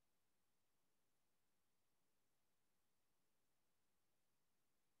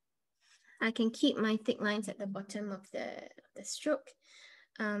 I can keep my thick lines at the bottom of the stroke.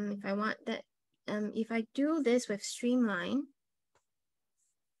 If I want that, if I do this with Streamline,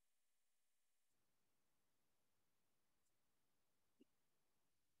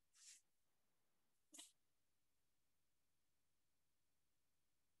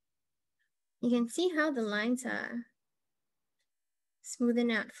 you can see how the lines are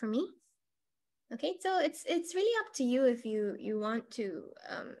smoothing out for me. Okay, so it's really up to you if you want to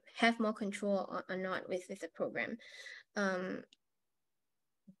have more control or not with the program.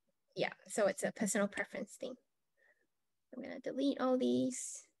 Yeah, so it's a personal preference thing. I'm gonna delete all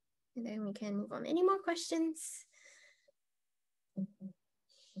these, and then we can move on. Any more questions?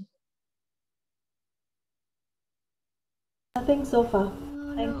 Nothing so far.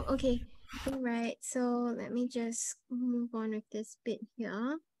 No, okay. All right, so let me just move on with this bit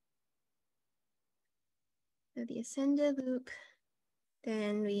here. So the ascender loop,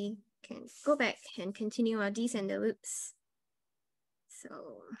 then we can go back and continue our descender loops.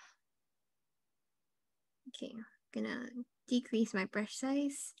 So, okay, I'm gonna decrease my brush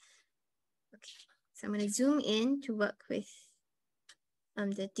size. Okay, So I'm going to zoom in to work with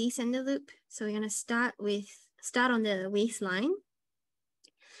the descender loop. So we're going to start on the waistline.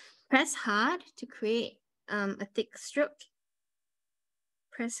 Press hard to create a thick stroke.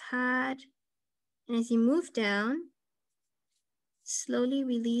 Press hard. And as you move down, slowly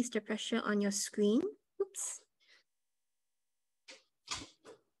release the pressure on your screen. Oops.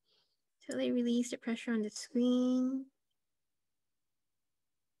 Slowly release the pressure on the screen.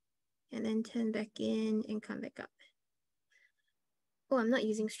 And then turn back in and come back up. Oh, I'm not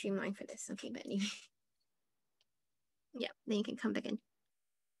using Streamline for this. Okay, but anyway. Yeah, then you can come back and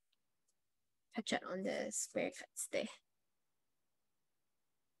touch it on the square cuts there.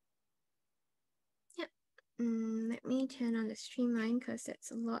 Yeah. Let me turn on the Streamline because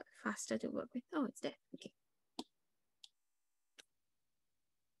that's a lot faster to work with. Oh, it's there. Okay.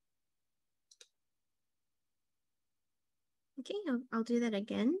 Okay, I'll do that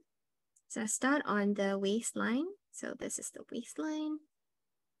again. So I start on the waistline. So this is the waistline.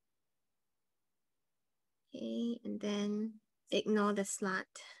 Okay, and then ignore the slant.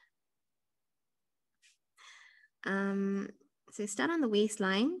 So start on the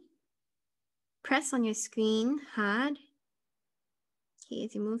waistline. Press on your screen hard. Okay,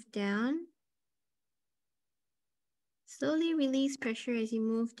 as you move down. Slowly release pressure as you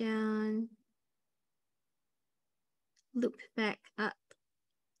move down. Loop back up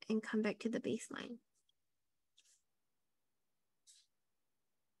and come back to the baseline.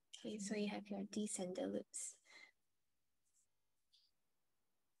 Okay, so you have your descender loops.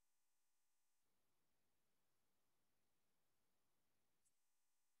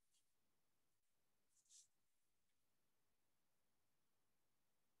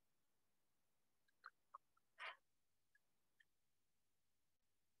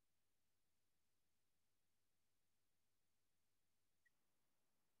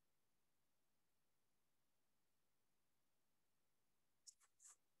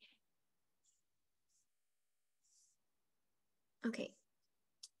 Okay,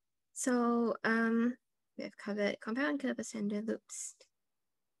 so we have covered compound curve ascender loops,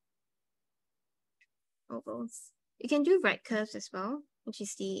 ovals. You can do right curves as well, which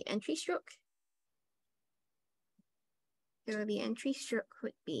is the entry stroke. So the entry stroke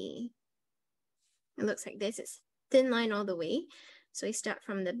would be, it looks like this. It's thin line all the way. So we start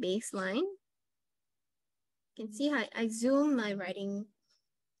from the baseline. You can see how I zoom my writing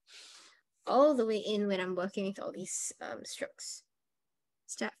all the way in when I'm working with all these strokes.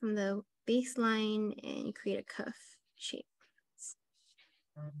 Start from the baseline and you create a curve shape.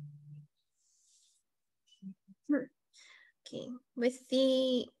 Okay, with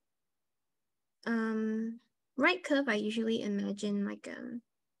the right curve, I usually imagine like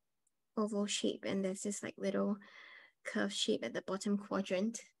oval shape, and there's this like little curve shape at the bottom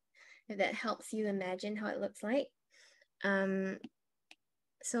quadrant, if that helps you imagine how it looks like.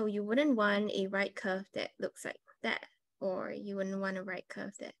 So you wouldn't want a right curve that looks like that, or you wouldn't want a right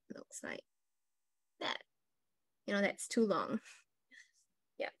curve that looks like that. You know, that's too long.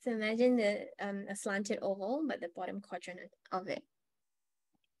 Yeah, so imagine a slanted oval, but the bottom quadrant of it.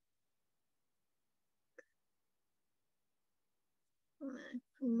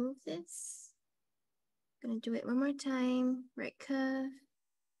 Remove this. Gonna do it one more time. Right curve.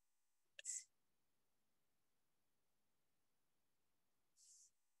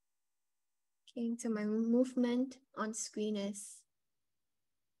 Okay, so my movement on screen is,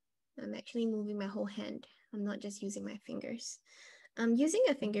 I'm actually moving my whole hand. I'm not just using my fingers. Using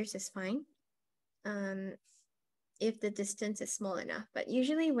your fingers is fine if the distance is small enough. But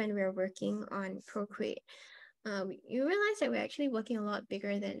usually when we're working on Procreate, you realize that we're actually working a lot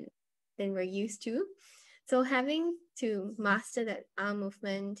bigger than we're used to. So having to master that arm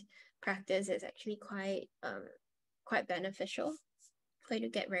movement practice is actually quite beneficial for you to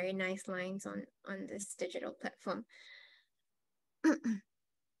get very nice lines on this digital platform.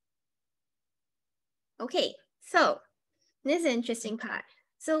 Okay, so this is an interesting part.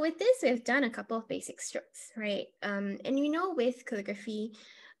 So with this, we've done a couple of basic strokes, right? And you know, with calligraphy,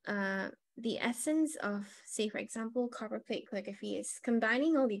 the essence of, say, for example, copperplate calligraphy is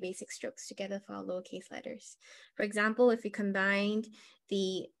combining all the basic strokes together for our lowercase letters. For example, if we combined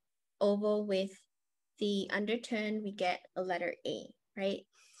the oval with the underturn, we get a letter A, right?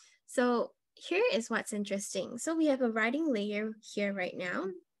 So here is what's interesting. So we have a writing layer here right now,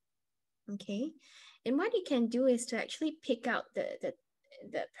 okay? And what you can do is to actually pick out the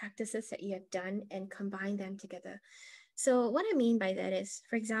practices that you have done and combine them together. So what I mean by that is,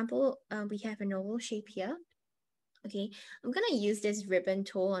 for example, we have an oval shape here. Okay, I'm gonna use this ribbon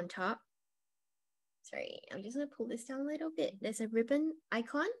tool on top. Sorry, I'm just gonna pull this down a little bit. There's a ribbon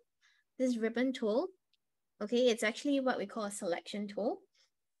icon. this ribbon tool. Okay, it's actually what we call a selection tool.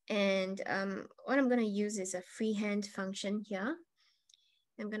 And what I'm going to use is a freehand function here.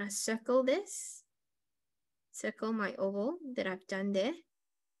 I'm going to circle this, circle my oval that I've done there.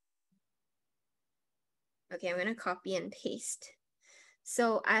 Okay, I'm going to copy and paste.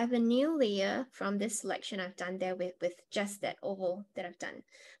 So I have a new layer from this selection I've done there with just that oval that I've done.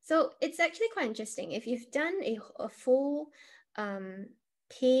 So it's actually quite interesting. If you've done a full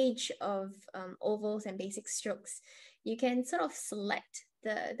page of ovals and basic strokes, you can sort of select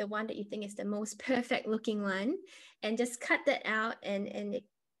the one that you think is the most perfect looking one and just cut that out and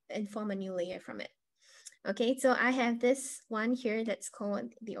form a new layer from it. Okay, so I have this one here that's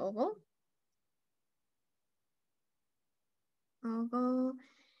called the oval. Oval.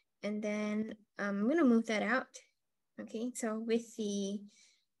 And then I'm going to move that out. Okay, so with the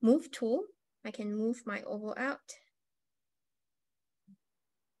move tool, I can move my oval out.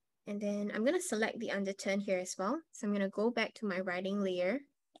 And then I'm going to select the underturn here as well. So I'm going to go back to my writing layer,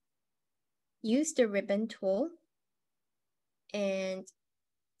 use the ribbon tool, and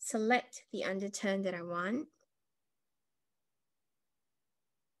select the underturn that I want.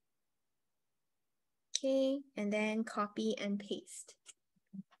 Okay, and then copy and paste.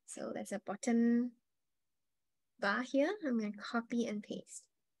 So that's a bottom bar here. I'm going to copy and paste.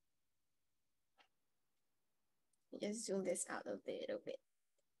 Just zoom this out a little bit.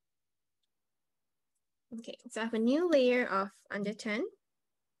 Okay, so I have a new layer of underturn.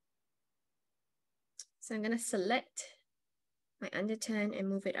 So I'm going to select my underturn and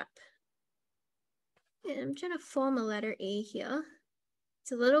move it up. And I'm trying to form a letter A here.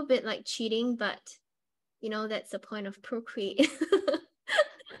 It's a little bit like cheating, but you know, that's the point of Procreate.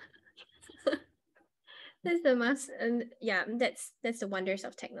 That's the must, and yeah, that's the wonders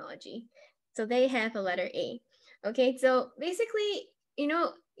of technology. So they have a letter A. Okay, so basically, you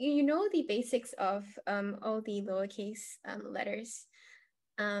know the basics of all the lowercase letters,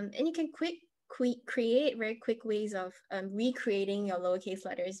 and you can create very quick ways of recreating your lowercase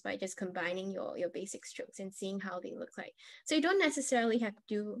letters by just combining your basic strokes and seeing how they look like. So you don't necessarily have to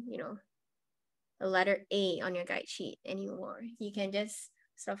do, the letter A on your guide sheet anymore. You can just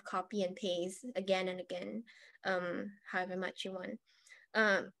sort of copy and paste again and again, however much you want.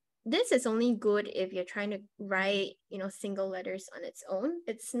 This is only good if you're trying to write, single letters on its own.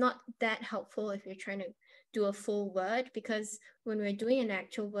 It's not that helpful if you're trying to do a full word, because when we're doing an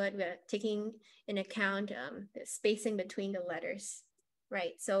actual word, we're taking in account the spacing between the letters,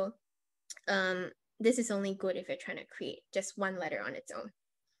 right? So this is only good if you're trying to create just one letter on its own,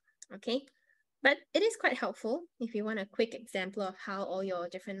 okay? But it is quite helpful if you want a quick example of how all your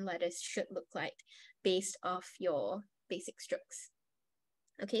different letters should look like based off your basic strokes.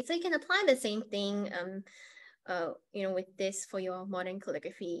 Okay, so you can apply the same thing, with this for your modern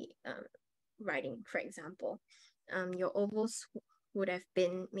calligraphy writing, for example. Your ovals would have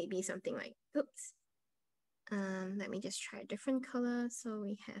been maybe something like, oops. Let me just try a different color so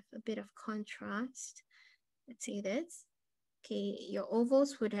we have a bit of contrast. Let's say this. Okay, your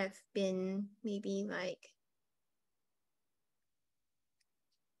ovals would have been maybe like,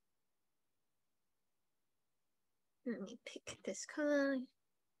 let me pick this color.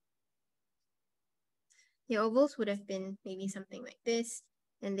 Your ovals would have been maybe something like this,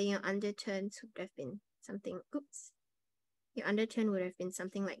 and then your underturns would have been something, oops. Your underturn would have been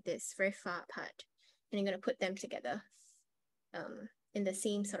something like this, very far apart. And you're going to put them together in the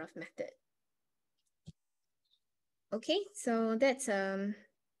same sort of method. Okay, so that's a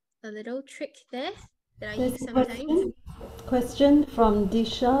little trick there that I use sometimes. Question from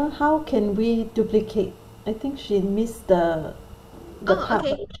Disha. How can we duplicate? I think she missed the Oh, part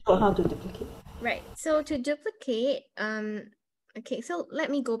okay. where you show how to duplicate. Right. So to duplicate, okay, so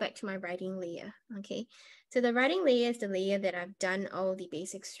let me go back to my writing layer. Okay. So the writing layer is the layer that I've done all the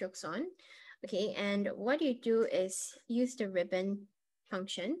basic strokes on. Okay, and what you do is use the ribbon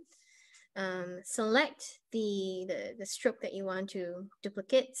function. Select the stroke that you want to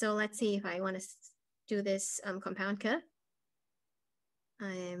duplicate. So let's see if I want to do this compound curve.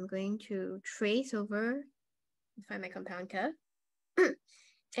 I am going to trace over, find my compound curve.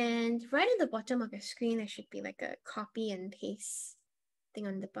 And right at the bottom of your screen, there should be like a copy and paste thing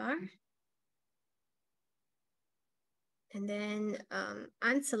on the bar. And then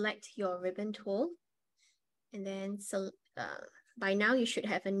unselect your ribbon tool. And then by now you should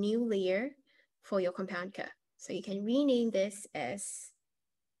have a new layer for your compound curve. So you can rename this as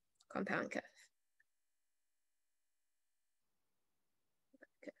compound curve.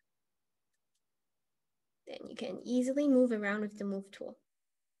 Then you can easily move around with the move tool.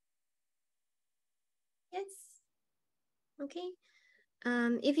 Yes. Okay.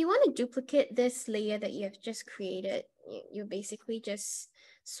 If you want to duplicate this layer that you have just created, you're basically just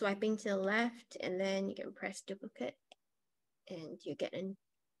swiping to the left and then you can press duplicate and you get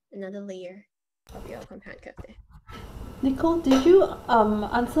another layer of your compound curve there. Nichole, did you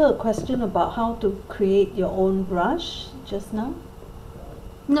answer a question about how to create your own brush just now?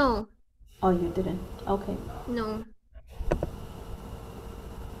 No, Oh, you didn't. Okay. no.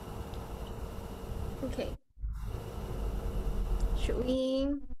 Okay. Should we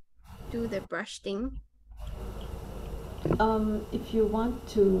do the brush thing? If you want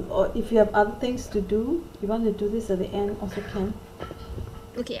to, or if you have other things to do, you want to do this at the end, also can.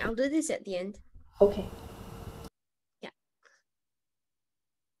 Okay, I'll do this at the end. Okay. Yeah.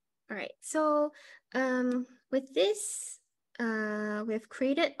 All right. So with this, we've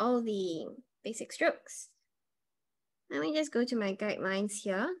created all the basic strokes. Let me just go to my guidelines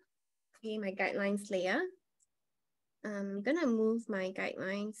here. Okay, my guidelines layer. I'm gonna move my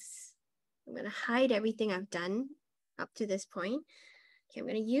guidelines. I'm gonna hide everything I've done up to this point. Okay, I'm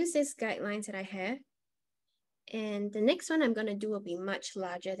gonna use these guidelines that I have. And the next one I'm gonna do will be much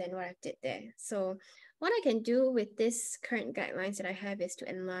larger than what I did there. So what I can do with this current guidelines that I have is to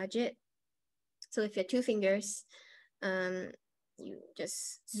enlarge it. So if your two fingers, you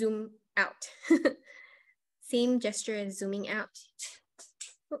just zoom out. Same gesture as zooming out.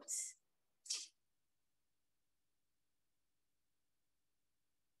 Oops.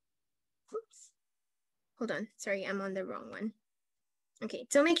 Oops. Hold on. Sorry, I'm on the wrong one. Okay,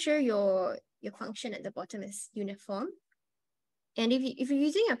 so make sure your function at the bottom is uniform. And if you're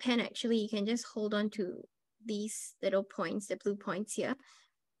using a pen, actually, you can just hold on to these little points, the blue points here,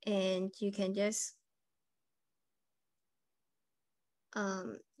 and you can just,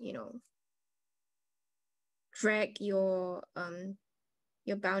 you know, drag your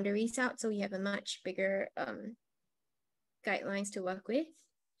boundaries out so you have a much bigger guidelines to work with.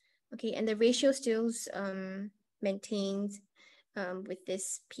 Okay, and the ratio still maintained with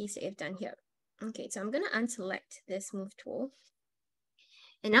this piece that you've done here. Okay, so I'm gonna unselect this move tool.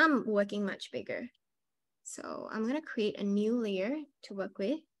 And now I'm working much bigger. So I'm gonna create a new layer to work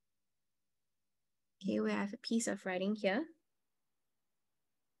with. Okay, we have a piece of writing here.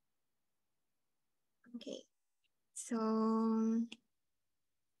 Okay, so I'm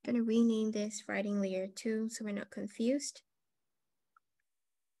gonna rename this writing layer 2 so we're not confused.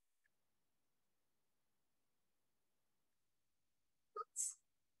 Oops.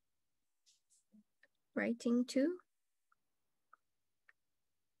 Writing 2.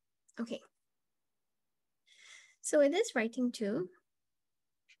 Okay. So with this writing 2,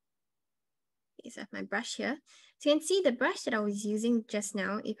 I have my brush here. So you can see the brush that I was using just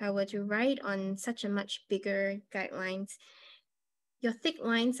now, if I were to write on such a much bigger guidelines, your thick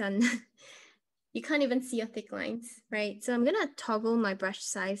lines on, you can't even see your thick lines, right? So I'm gonna toggle my brush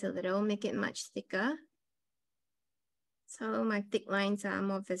size a little, make it much thicker. So my thick lines are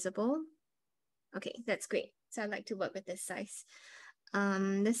more visible. Okay, that's great. So I like to work with this size.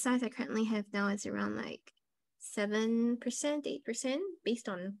 This size I currently have now is around like 7%, 8% based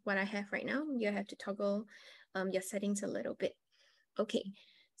on what I have right now. You have to toggle your settings a little bit. Okay,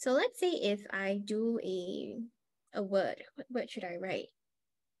 so let's say if I do a word, what word should I write?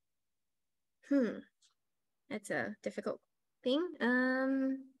 That's a difficult thing.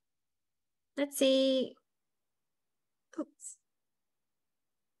 Let's say, oops.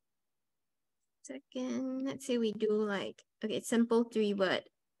 Second, let's say we do like, okay, simple 3-word,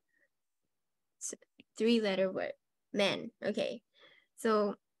 3-letter word, man. Okay,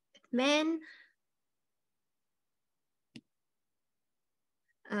 so man,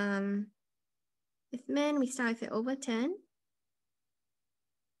 with man, we start with it over 10.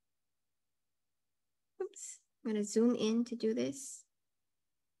 Oops, I'm gonna zoom in to do this.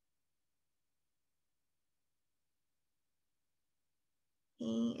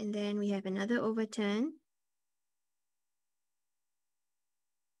 Okay, and then we have another over 10.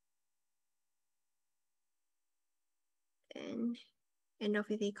 And end off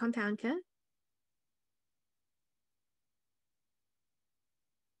with a compound curve.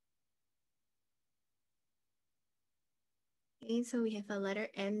 Okay, so we have a letter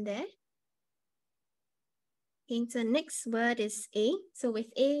M there. Okay, so next word is A. So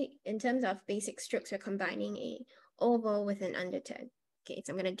with A, in terms of basic strokes, we're combining a oval with an underturn. Okay,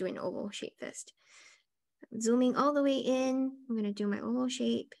 so I'm gonna do an oval shape first. I'm zooming all the way in. I'm gonna do my oval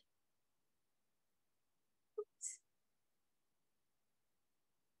shape. Oops.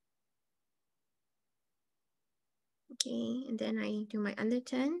 Okay, and then I do my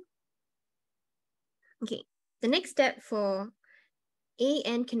underturn. Okay, the next step for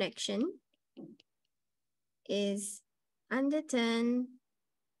A-N connection is underturn,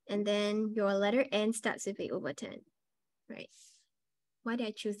 and then your letter N starts with a overturn, right? Why did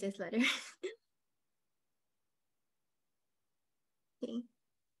I choose this letter? Okay.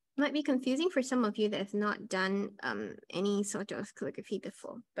 Might be confusing for some of you that have not done any sort of calligraphy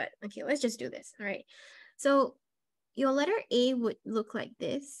before, but okay, let's just do this. All right. So your letter A would look like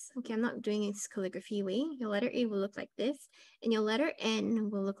this. Okay, I'm not doing this calligraphy way. Your letter A will look like this, and your letter N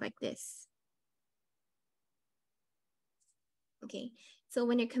will look like this. Okay, so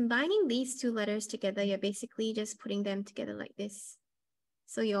when you're combining these two letters together, you're basically just putting them together like this.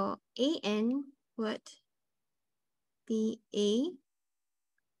 So your AN would be A,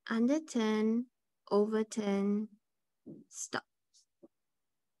 underturn, overturn, stop.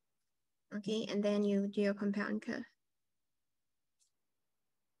 Okay, and then you do your compound curve.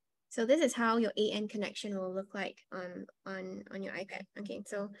 So this is how your AN connection will look like on your iPad. Okay,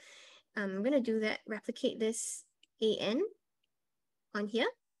 so I'm gonna do that, replicate this AN on here.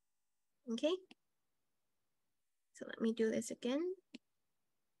 Okay, so let me do this again.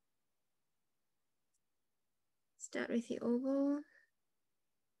 Start with the oval.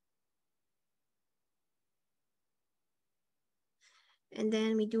 And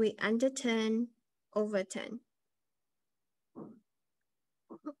then we do a underturn, overturn.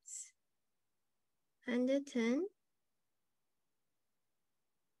 Oops. Underturn,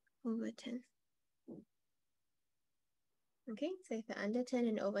 overturn. Okay, so it's the underturn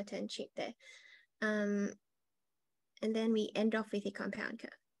and overturn shape there. And then we end off with a compound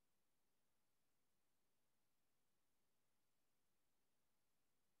curve.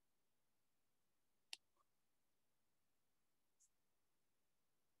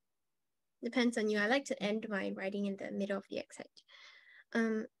 Depends on you. I like to end my writing in the middle of the exit.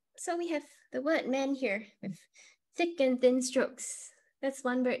 So we have the word man here with thick and thin strokes. That's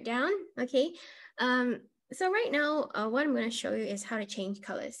one word down. Okay. So right now, what I'm going to show you is how to change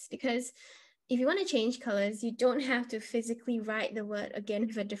colors, because if you want to change colors, you don't have to physically write the word again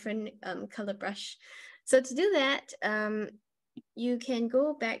with a different color brush. So to do that, you can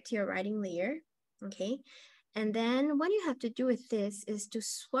go back to your writing layer. Okay. And then what you have to do with this is to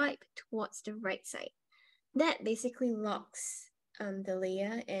swipe towards the right side. That basically locks the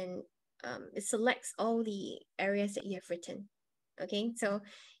layer, and it selects all the areas that you have written. Okay, so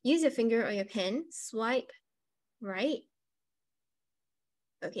use your finger or your pen, swipe right.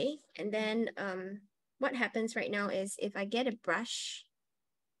 Okay, and then what happens right now is if I get a brush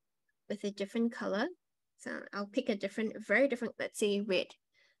with a different color, so I'll pick a different, very different, let's say red.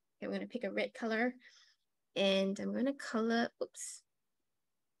 Okay, I'm going to pick a red color, and I'm going to color, oops.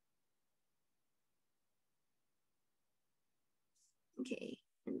 Okay,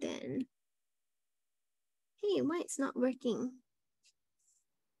 and then, hey, why it's not working?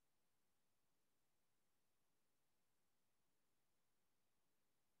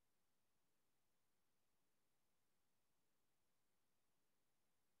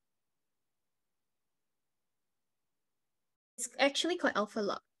 It's actually called alpha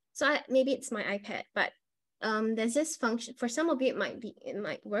lock. So maybe it's my iPad, but there's this function. For some of you, it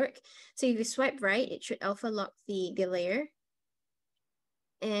might work. So if you swipe right, it should alpha lock the layer.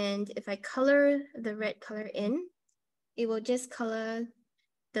 And if I color the red color in, it will just color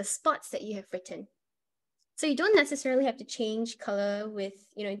the spots that you have written. So you don't necessarily have to change color with,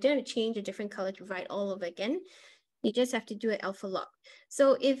 you don't have to change a different color to write all over again. You just have to do it alpha lock.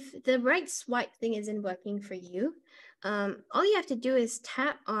 So if the right swipe thing isn't working for you, all you have to do is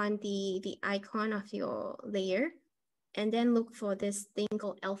tap on the icon of your layer and then look for this thing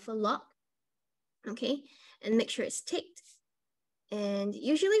called alpha lock. Okay, and make sure it's ticked. And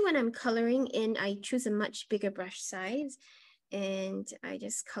usually when I'm coloring in, I choose a much bigger brush size and I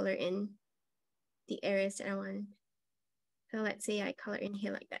just color in the areas that I want. So let's say I color in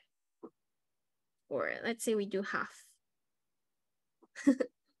here like that. Or let's say we do half. Okay,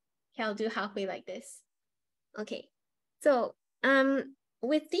 I'll do halfway like this. Okay, so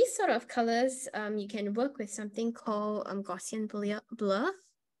with these sort of colors, you can work with something called Gaussian blur.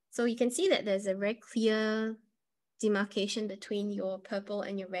 So you can see that there's a very clear demarcation between your purple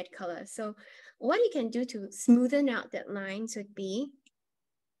and your red color. So what you can do to smoothen out that lines would be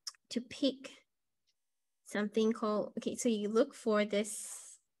to pick something called, okay, so you look for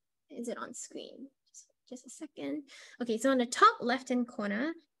this, is it on screen? Just a second. Okay, so on the top left-hand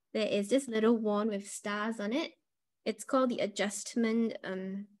corner, there is this little wand with stars on it. It's called the adjustment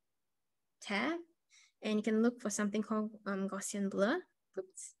tab, and you can look for something called Gaussian blur.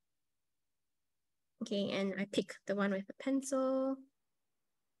 Oops. Okay, and I pick the one with the pencil,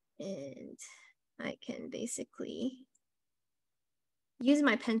 and I can basically use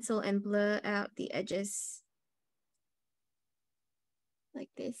my pencil and blur out the edges like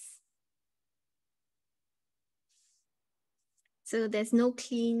this. So there's no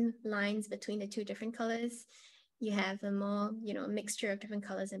clean lines between the two different colors. You have a more, mixture of different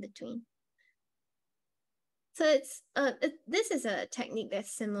colors in between. So this is a technique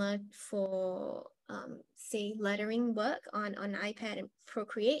that's similar for say lettering work on iPad and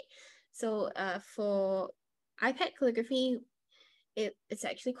Procreate. So for iPad calligraphy, it's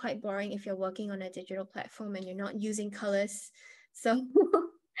actually quite boring if you're working on a digital platform and you're not using colors. So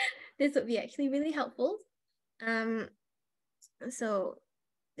this would be actually really helpful. So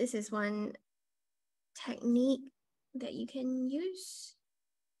this is one technique that you can use.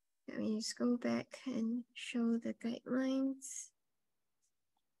 Let me just go back and show the guidelines.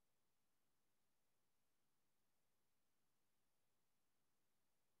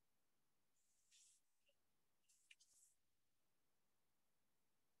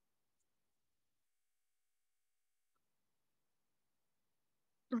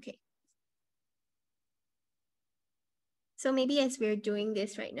 Okay. So maybe as we're doing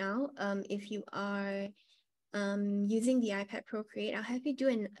this right now, if you are using the iPad Procreate, I'll have you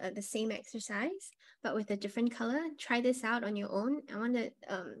do the same exercise, but with a different color. Try this out on your own. I want to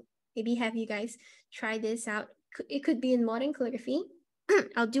maybe have you guys try this out. It could be in modern calligraphy.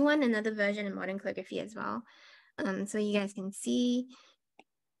 I'll do another version in modern calligraphy as well. So you guys can see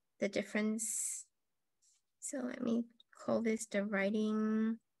the difference. So let me call this the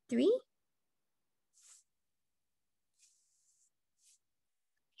writing 3.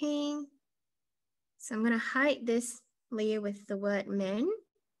 Okay. So I'm going to hide this layer with the word men.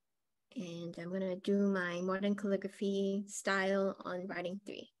 And I'm going to do my modern calligraphy style on writing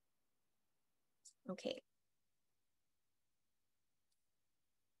 3. Okay.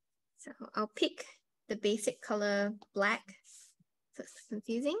 So I'll pick the basic color black, so it's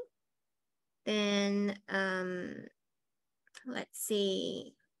confusing. Then let's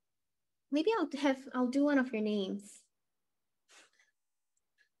see, maybe I'll do one of your names.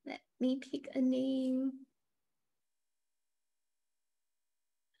 Let me pick a name.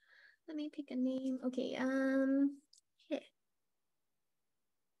 Let me pick a name. Okay, here.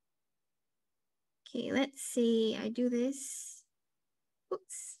 Okay, let's see. I do this.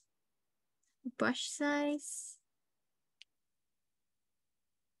 Oops. Brush size.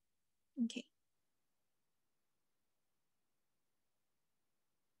 Okay.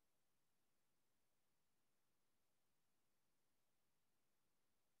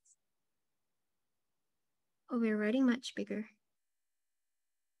 Oh, we're writing much bigger.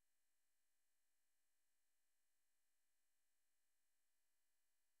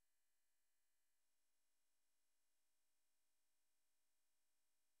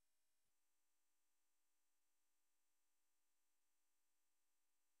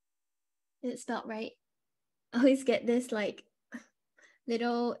 It's spelled right. I always get this like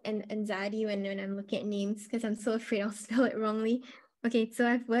little anxiety when I'm looking at names because I'm so afraid I'll spell it wrongly. Okay, so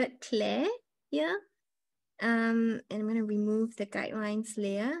I've word Claire here. And I'm gonna remove the guidelines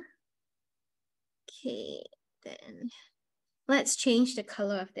layer. Okay, then let's change the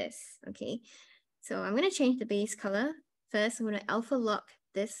color of this. Okay, so I'm gonna change the base color. First, I'm gonna alpha lock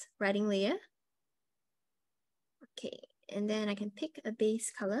this writing layer. Okay, and then I can pick a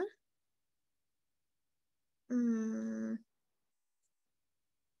base color.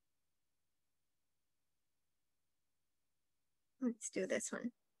 Let's do this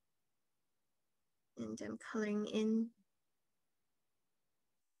one. And I'm coloring in.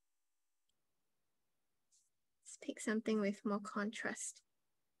 Let's pick something with more contrast.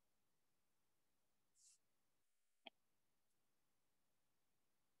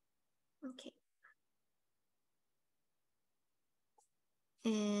 Okay.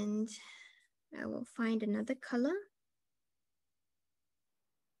 And I will find another color.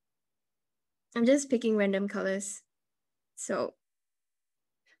 I'm just picking random colors. So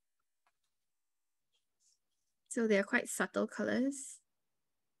they're quite subtle colors.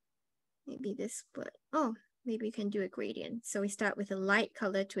 Maybe this, but oh, maybe we can do a gradient. So we start with a light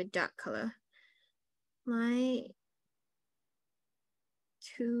color to a dark color. Light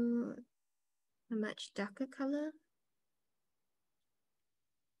to a much darker color.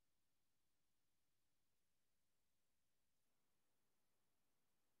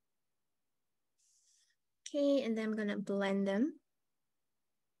 Okay, and then I'm gonna blend them.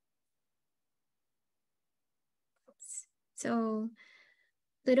 Oops. So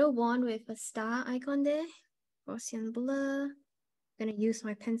little wand with a star icon there, Gaussian blur. I'm gonna use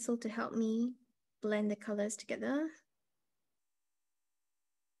my pencil to help me blend the colors together.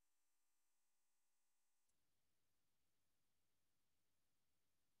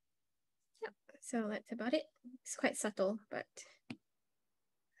 Yep, so that's about it. It's quite subtle, but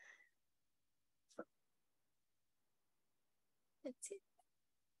That's it.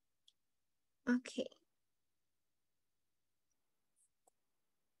 Okay.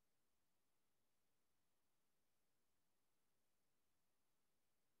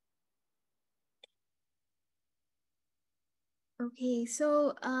 Okay,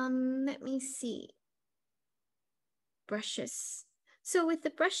 so let me see. Brushes. So with the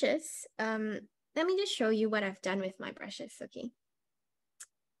brushes, let me just show you what I've done with my brushes, okay?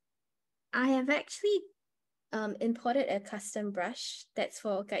 I have actually imported a custom brush that's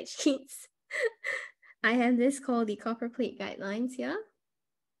for guide sheets. I have this called the Copper Plate Guidelines here.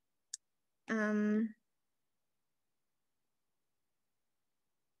 Let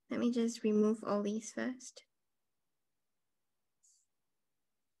me just remove all these first.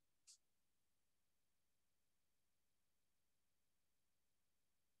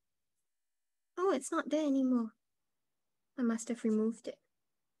 Oh, it's not there anymore. I must have removed it.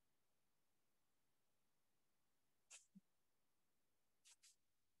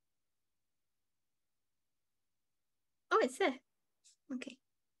 Oh, it's there. Okay.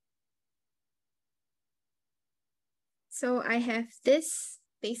 So I have this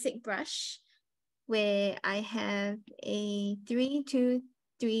basic brush where I have a 3:3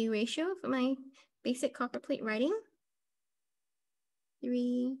 ratio for my basic copper plate writing.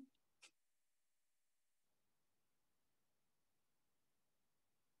 3.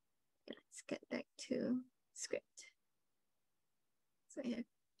 Let's get back to script. So I have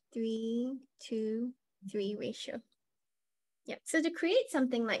 3:3 ratio. Yeah, so to create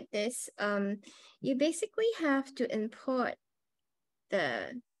something like this, you basically have to import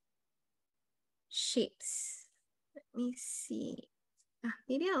the shapes. Let me see.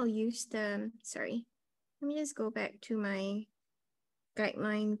 Maybe I'll use the, sorry. Let me just go back to my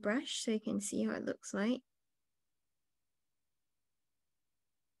guideline brush so you can see how it looks like.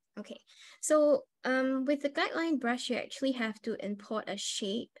 Okay, so with the guideline brush, you actually have to import a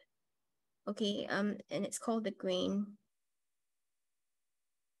shape. Okay, and it's called the grain.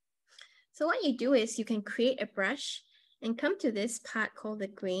 So what you do is you can create a brush and come to this part called the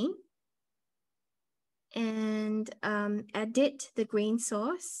grain and edit the grain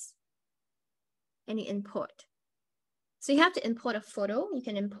source and you import. So you have to import a photo, you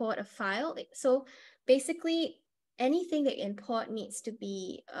can import a file. So basically anything that you import needs to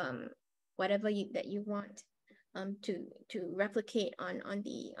be whatever that you want to replicate on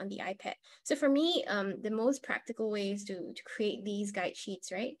the iPad. So for me, the most practical way is to create these guide sheets,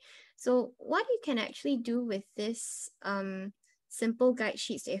 right? So what you can actually do with this simple guide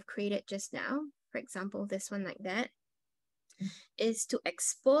sheets that you've created just now, for example, this one like that, is to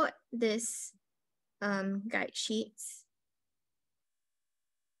export this guide sheets,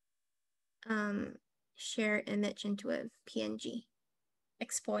 share image into a PNG,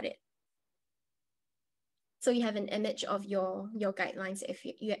 export it. So you have an image of your guidelines if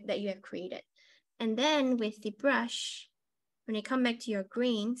that you have created. And then with the brush, when you come back to your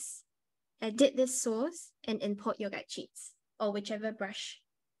grains, edit this source and import your guide sheets or whichever brush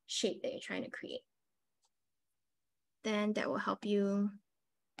shape that you're trying to create. Then that will help you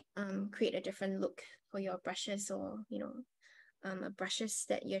create a different look for your brushes or, you know, brushes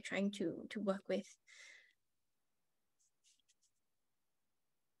that you're trying to work with.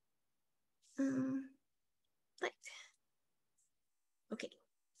 Right. Okay.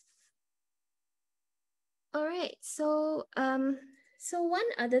 All right. So one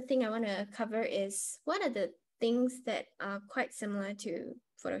other thing I want to cover is what are the things that are quite similar to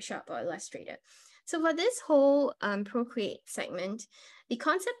Photoshop or Illustrator. So for this whole Procreate segment, the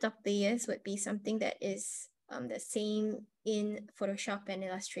concept of layers would be something that is the same in Photoshop and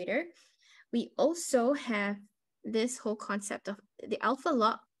Illustrator. We also have this whole concept of the alpha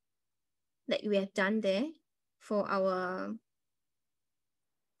lock that we have done there for our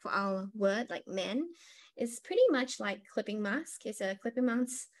word like man is pretty much like clipping mask. It's a clipping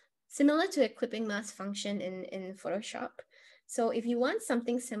mask similar to a clipping mask function in Photoshop. So if you want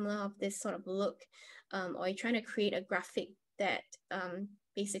something similar of this sort of look, or you're trying to create a graphic that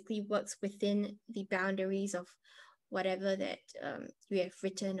basically works within the boundaries of whatever that you have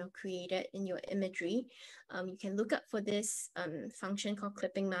written or created in your imagery, you can look up for this function called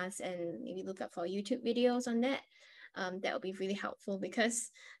clipping mask and maybe look up for YouTube videos on that. That will be really helpful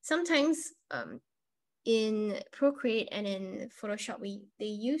because sometimes in Procreate and in Photoshop, they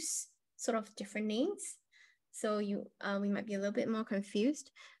use sort of different names. So we might be a little bit more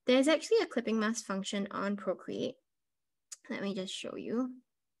confused. There's actually a clipping mask function on Procreate. Let me just show you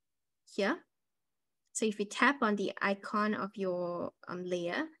here. So if you tap on the icon of your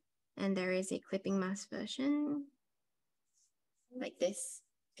layer, and there is a clipping mask version like this.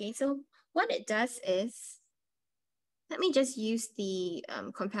 Okay, so what it does is Let me just use the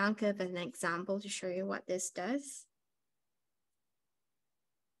compound curve as an example to show you what this does.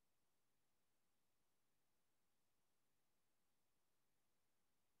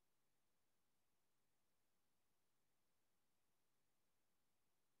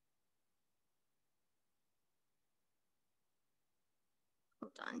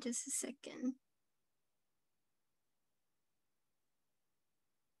 Hold on just a second.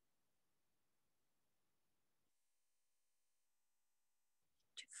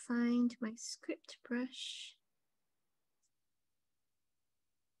 To find my script brush.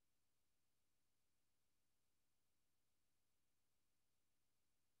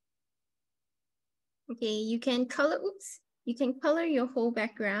 Okay, you can color, you can color your whole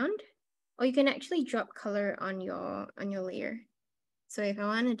background, or you can actually drop color on your layer. So if I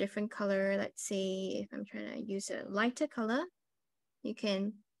want a different color, let's say if I'm trying to use a lighter color, you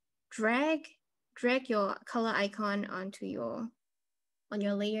can drag your color icon onto on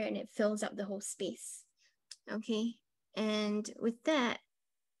your layer and it fills up the whole space. Okay, and with that,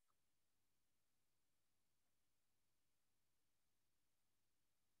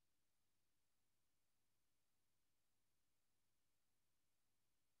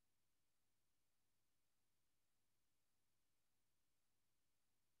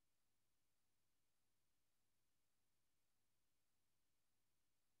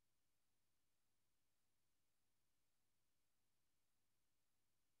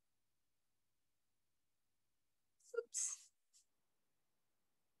 oops,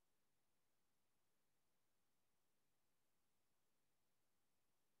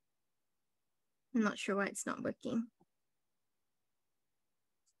 I'm not sure why it's not working.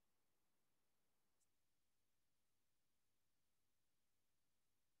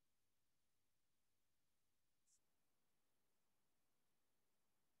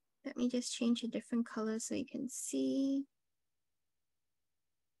 Let me just change a different color so you can see.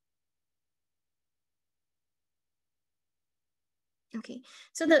 Okay,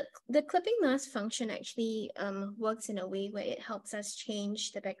 so the clipping mask function actually works in a way where it helps us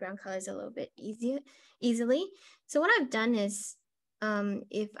change the background colors a little bit easily. So what I've done is,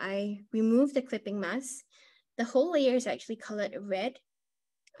 if I remove the clipping mask, the whole layer is actually colored red.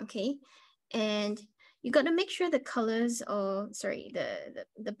 Okay, and you got to make sure the colors, or sorry,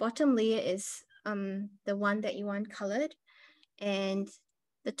 the bottom layer is the one that you want colored, and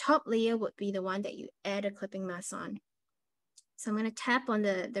the top layer would be the one that you add a clipping mask on. So I'm going to tap on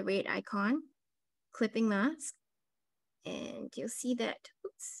the red icon, clipping mask, and you'll see that,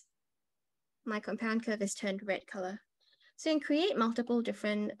 oops, my compound curve is turned red color. So you can create multiple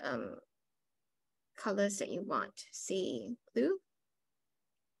different colors that you want. Say blue,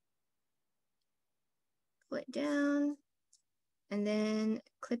 pull it down, and then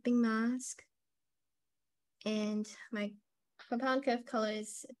clipping mask, and my compound curve color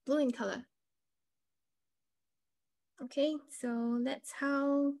is blue in color. Okay, so that's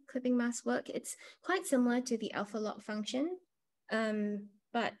how clipping masks work. It's quite similar to the alpha lock function,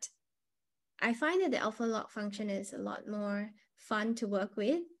 but I find that the alpha lock function is a lot more fun to work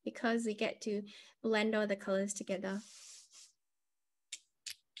with because we get to blend all the colors together.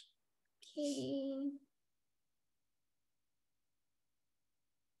 Okay.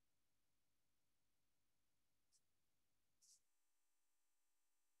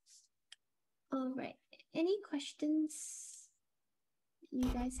 All right. Any questions you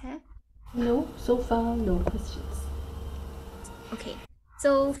guys have? No, so far no questions. Okay.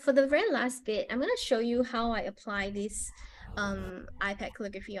 So for the very last bit, I'm going to show you how I apply this iPad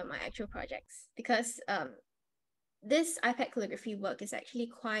calligraphy on my actual projects, because this iPad calligraphy work is actually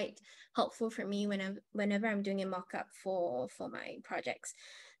quite helpful for me whenever I'm doing a mock-up for my projects.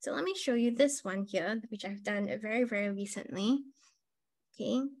 So let me show you this one here, which I've done very, very recently.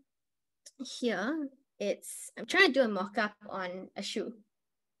 Okay, here I'm trying to do a mock-up on a shoe.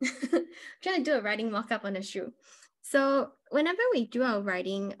 I'm trying to do a writing mock-up on a shoe. So whenever we do our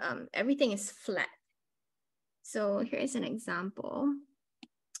writing, everything is flat. So here's an example.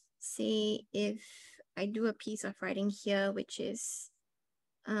 Say if I do a piece of writing here, which is,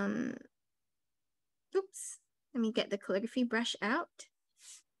 oops, let me get the calligraphy brush out.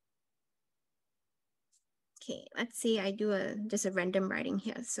 Okay, let's say I do just a random writing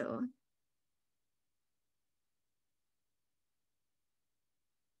here. So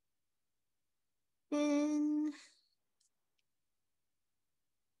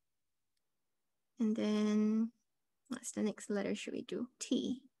and then what's the next letter should we do?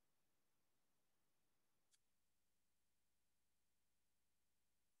 T.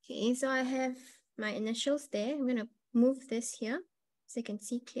 Okay, so I have my initials there. I'm gonna move this here so you can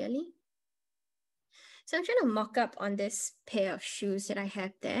see clearly. So I'm trying to mock up on this pair of shoes that I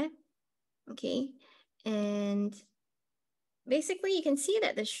have there. Okay. And basically you can see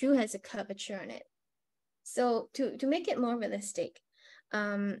that the shoe has a curvature on it. So to make it more realistic,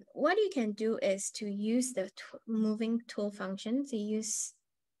 what you can do is to use the moving tool function. So you use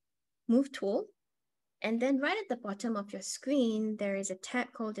move tool, and then right at the bottom of your screen, there is a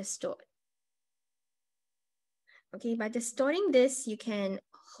tab called distort. Okay, by distorting this, you can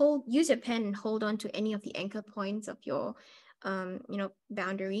use your pen and hold on to any of the anchor points of your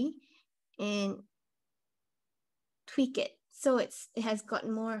boundary and tweak it. So it has got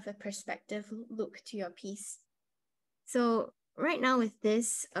more of a perspective look to your piece. So right now with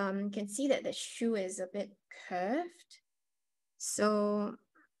this, you can see that the shoe is a bit curved. So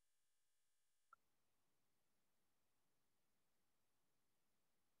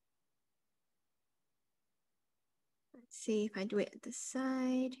let's see if I do it at the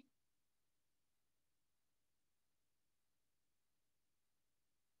side.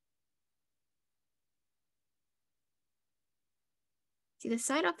 See, the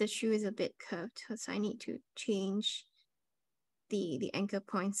side of the shoe is a bit curved, so I need to change the anchor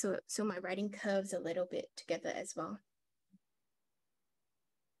point so my writing curves a little bit together as well.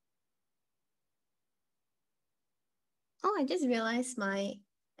 Oh, I just realized my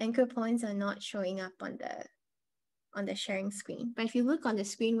anchor points are not showing up on the sharing screen. But if you look on the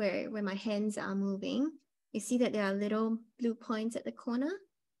screen where my hands are moving, you see that there are little blue points at the corner.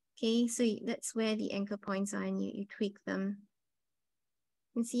 Okay, so that's where the anchor points are, and you tweak them.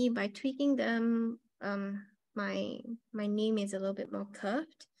 You can see by tweaking them, my name is a little bit more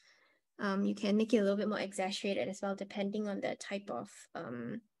curved. You can make it a little bit more exaggerated as well, depending on the type of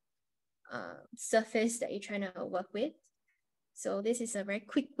surface that you're trying to work with. So this is a very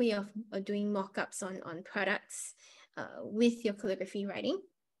quick way of doing mock-ups on products with your calligraphy writing.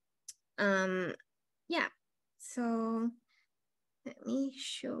 Yeah, so let me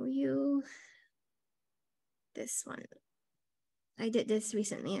show you this one. I did this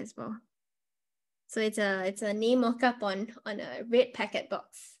recently as well. So it's a name mock-up on a red packet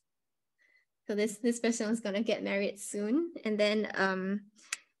box. So this person was gonna get married soon, and then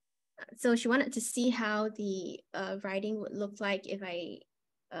so she wanted to see how the writing would look like if I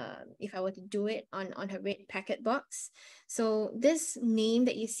were to do it on her red packet box. So this name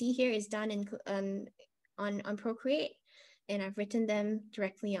that you see here is done in on Procreate, and I've written them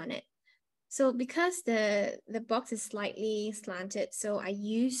directly on it. So because the box is slightly slanted, so I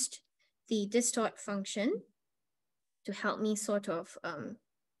used the distort function to help me sort of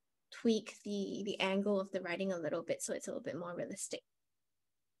tweak the angle of the writing a little bit so it's a little bit more realistic.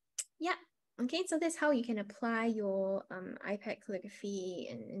 Yeah. Okay, so that's how you can apply your iPad calligraphy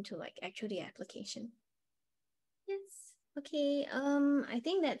into like actually application. Yes. Okay. I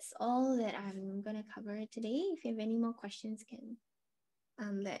think that's all that I'm gonna cover today. If you have any more questions, can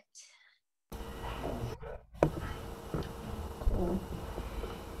let. Cool.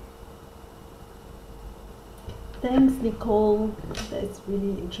 Thanks, Nichole. That's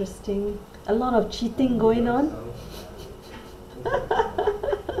really interesting. A lot of cheating going on.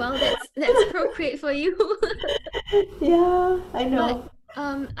 Well, that's Procreate for you. Yeah, I know.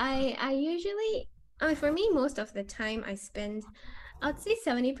 But I usually, for me, most of the time I spend, I'd say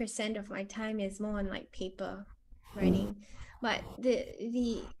 70% of my time is more on like paper writing. But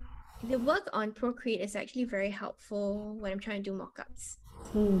the work on Procreate is actually very helpful when I'm trying to do mockups.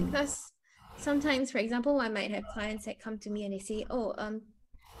 Because sometimes, for example, I might have clients that come to me and they say, "Oh,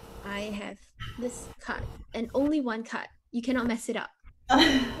 I have this cut and only one cut. You cannot mess it up.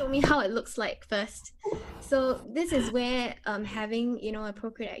 Show me how it looks like first." So this is where having a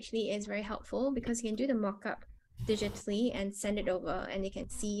Procreate actually is very helpful, because you can do the mock-up digitally and send it over, and they can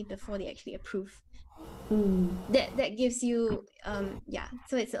see before they actually approve. That gives you yeah,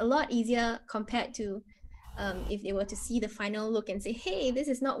 so it's a lot easier compared to if they were to see the final look and say, "Hey, this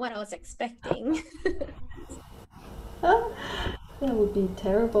is not what I was expecting." That would be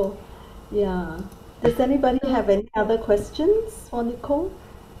terrible. Yeah. Does anybody have any other questions for Nichole?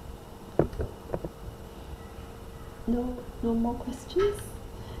 No, no more questions?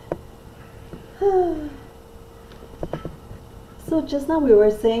 So just now we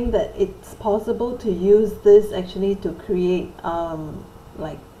were saying that it's possible to use this actually to create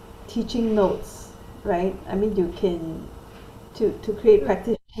like teaching notes, right? I mean, you can to create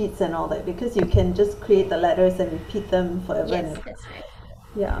practice sheets and all that, because you can just create the letters and repeat them forever and Yes, ever. that's right.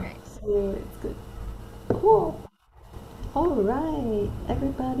 Yeah, Right. so it's good. Cool. All right,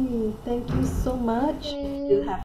 everybody, thank you so much. You Okay. have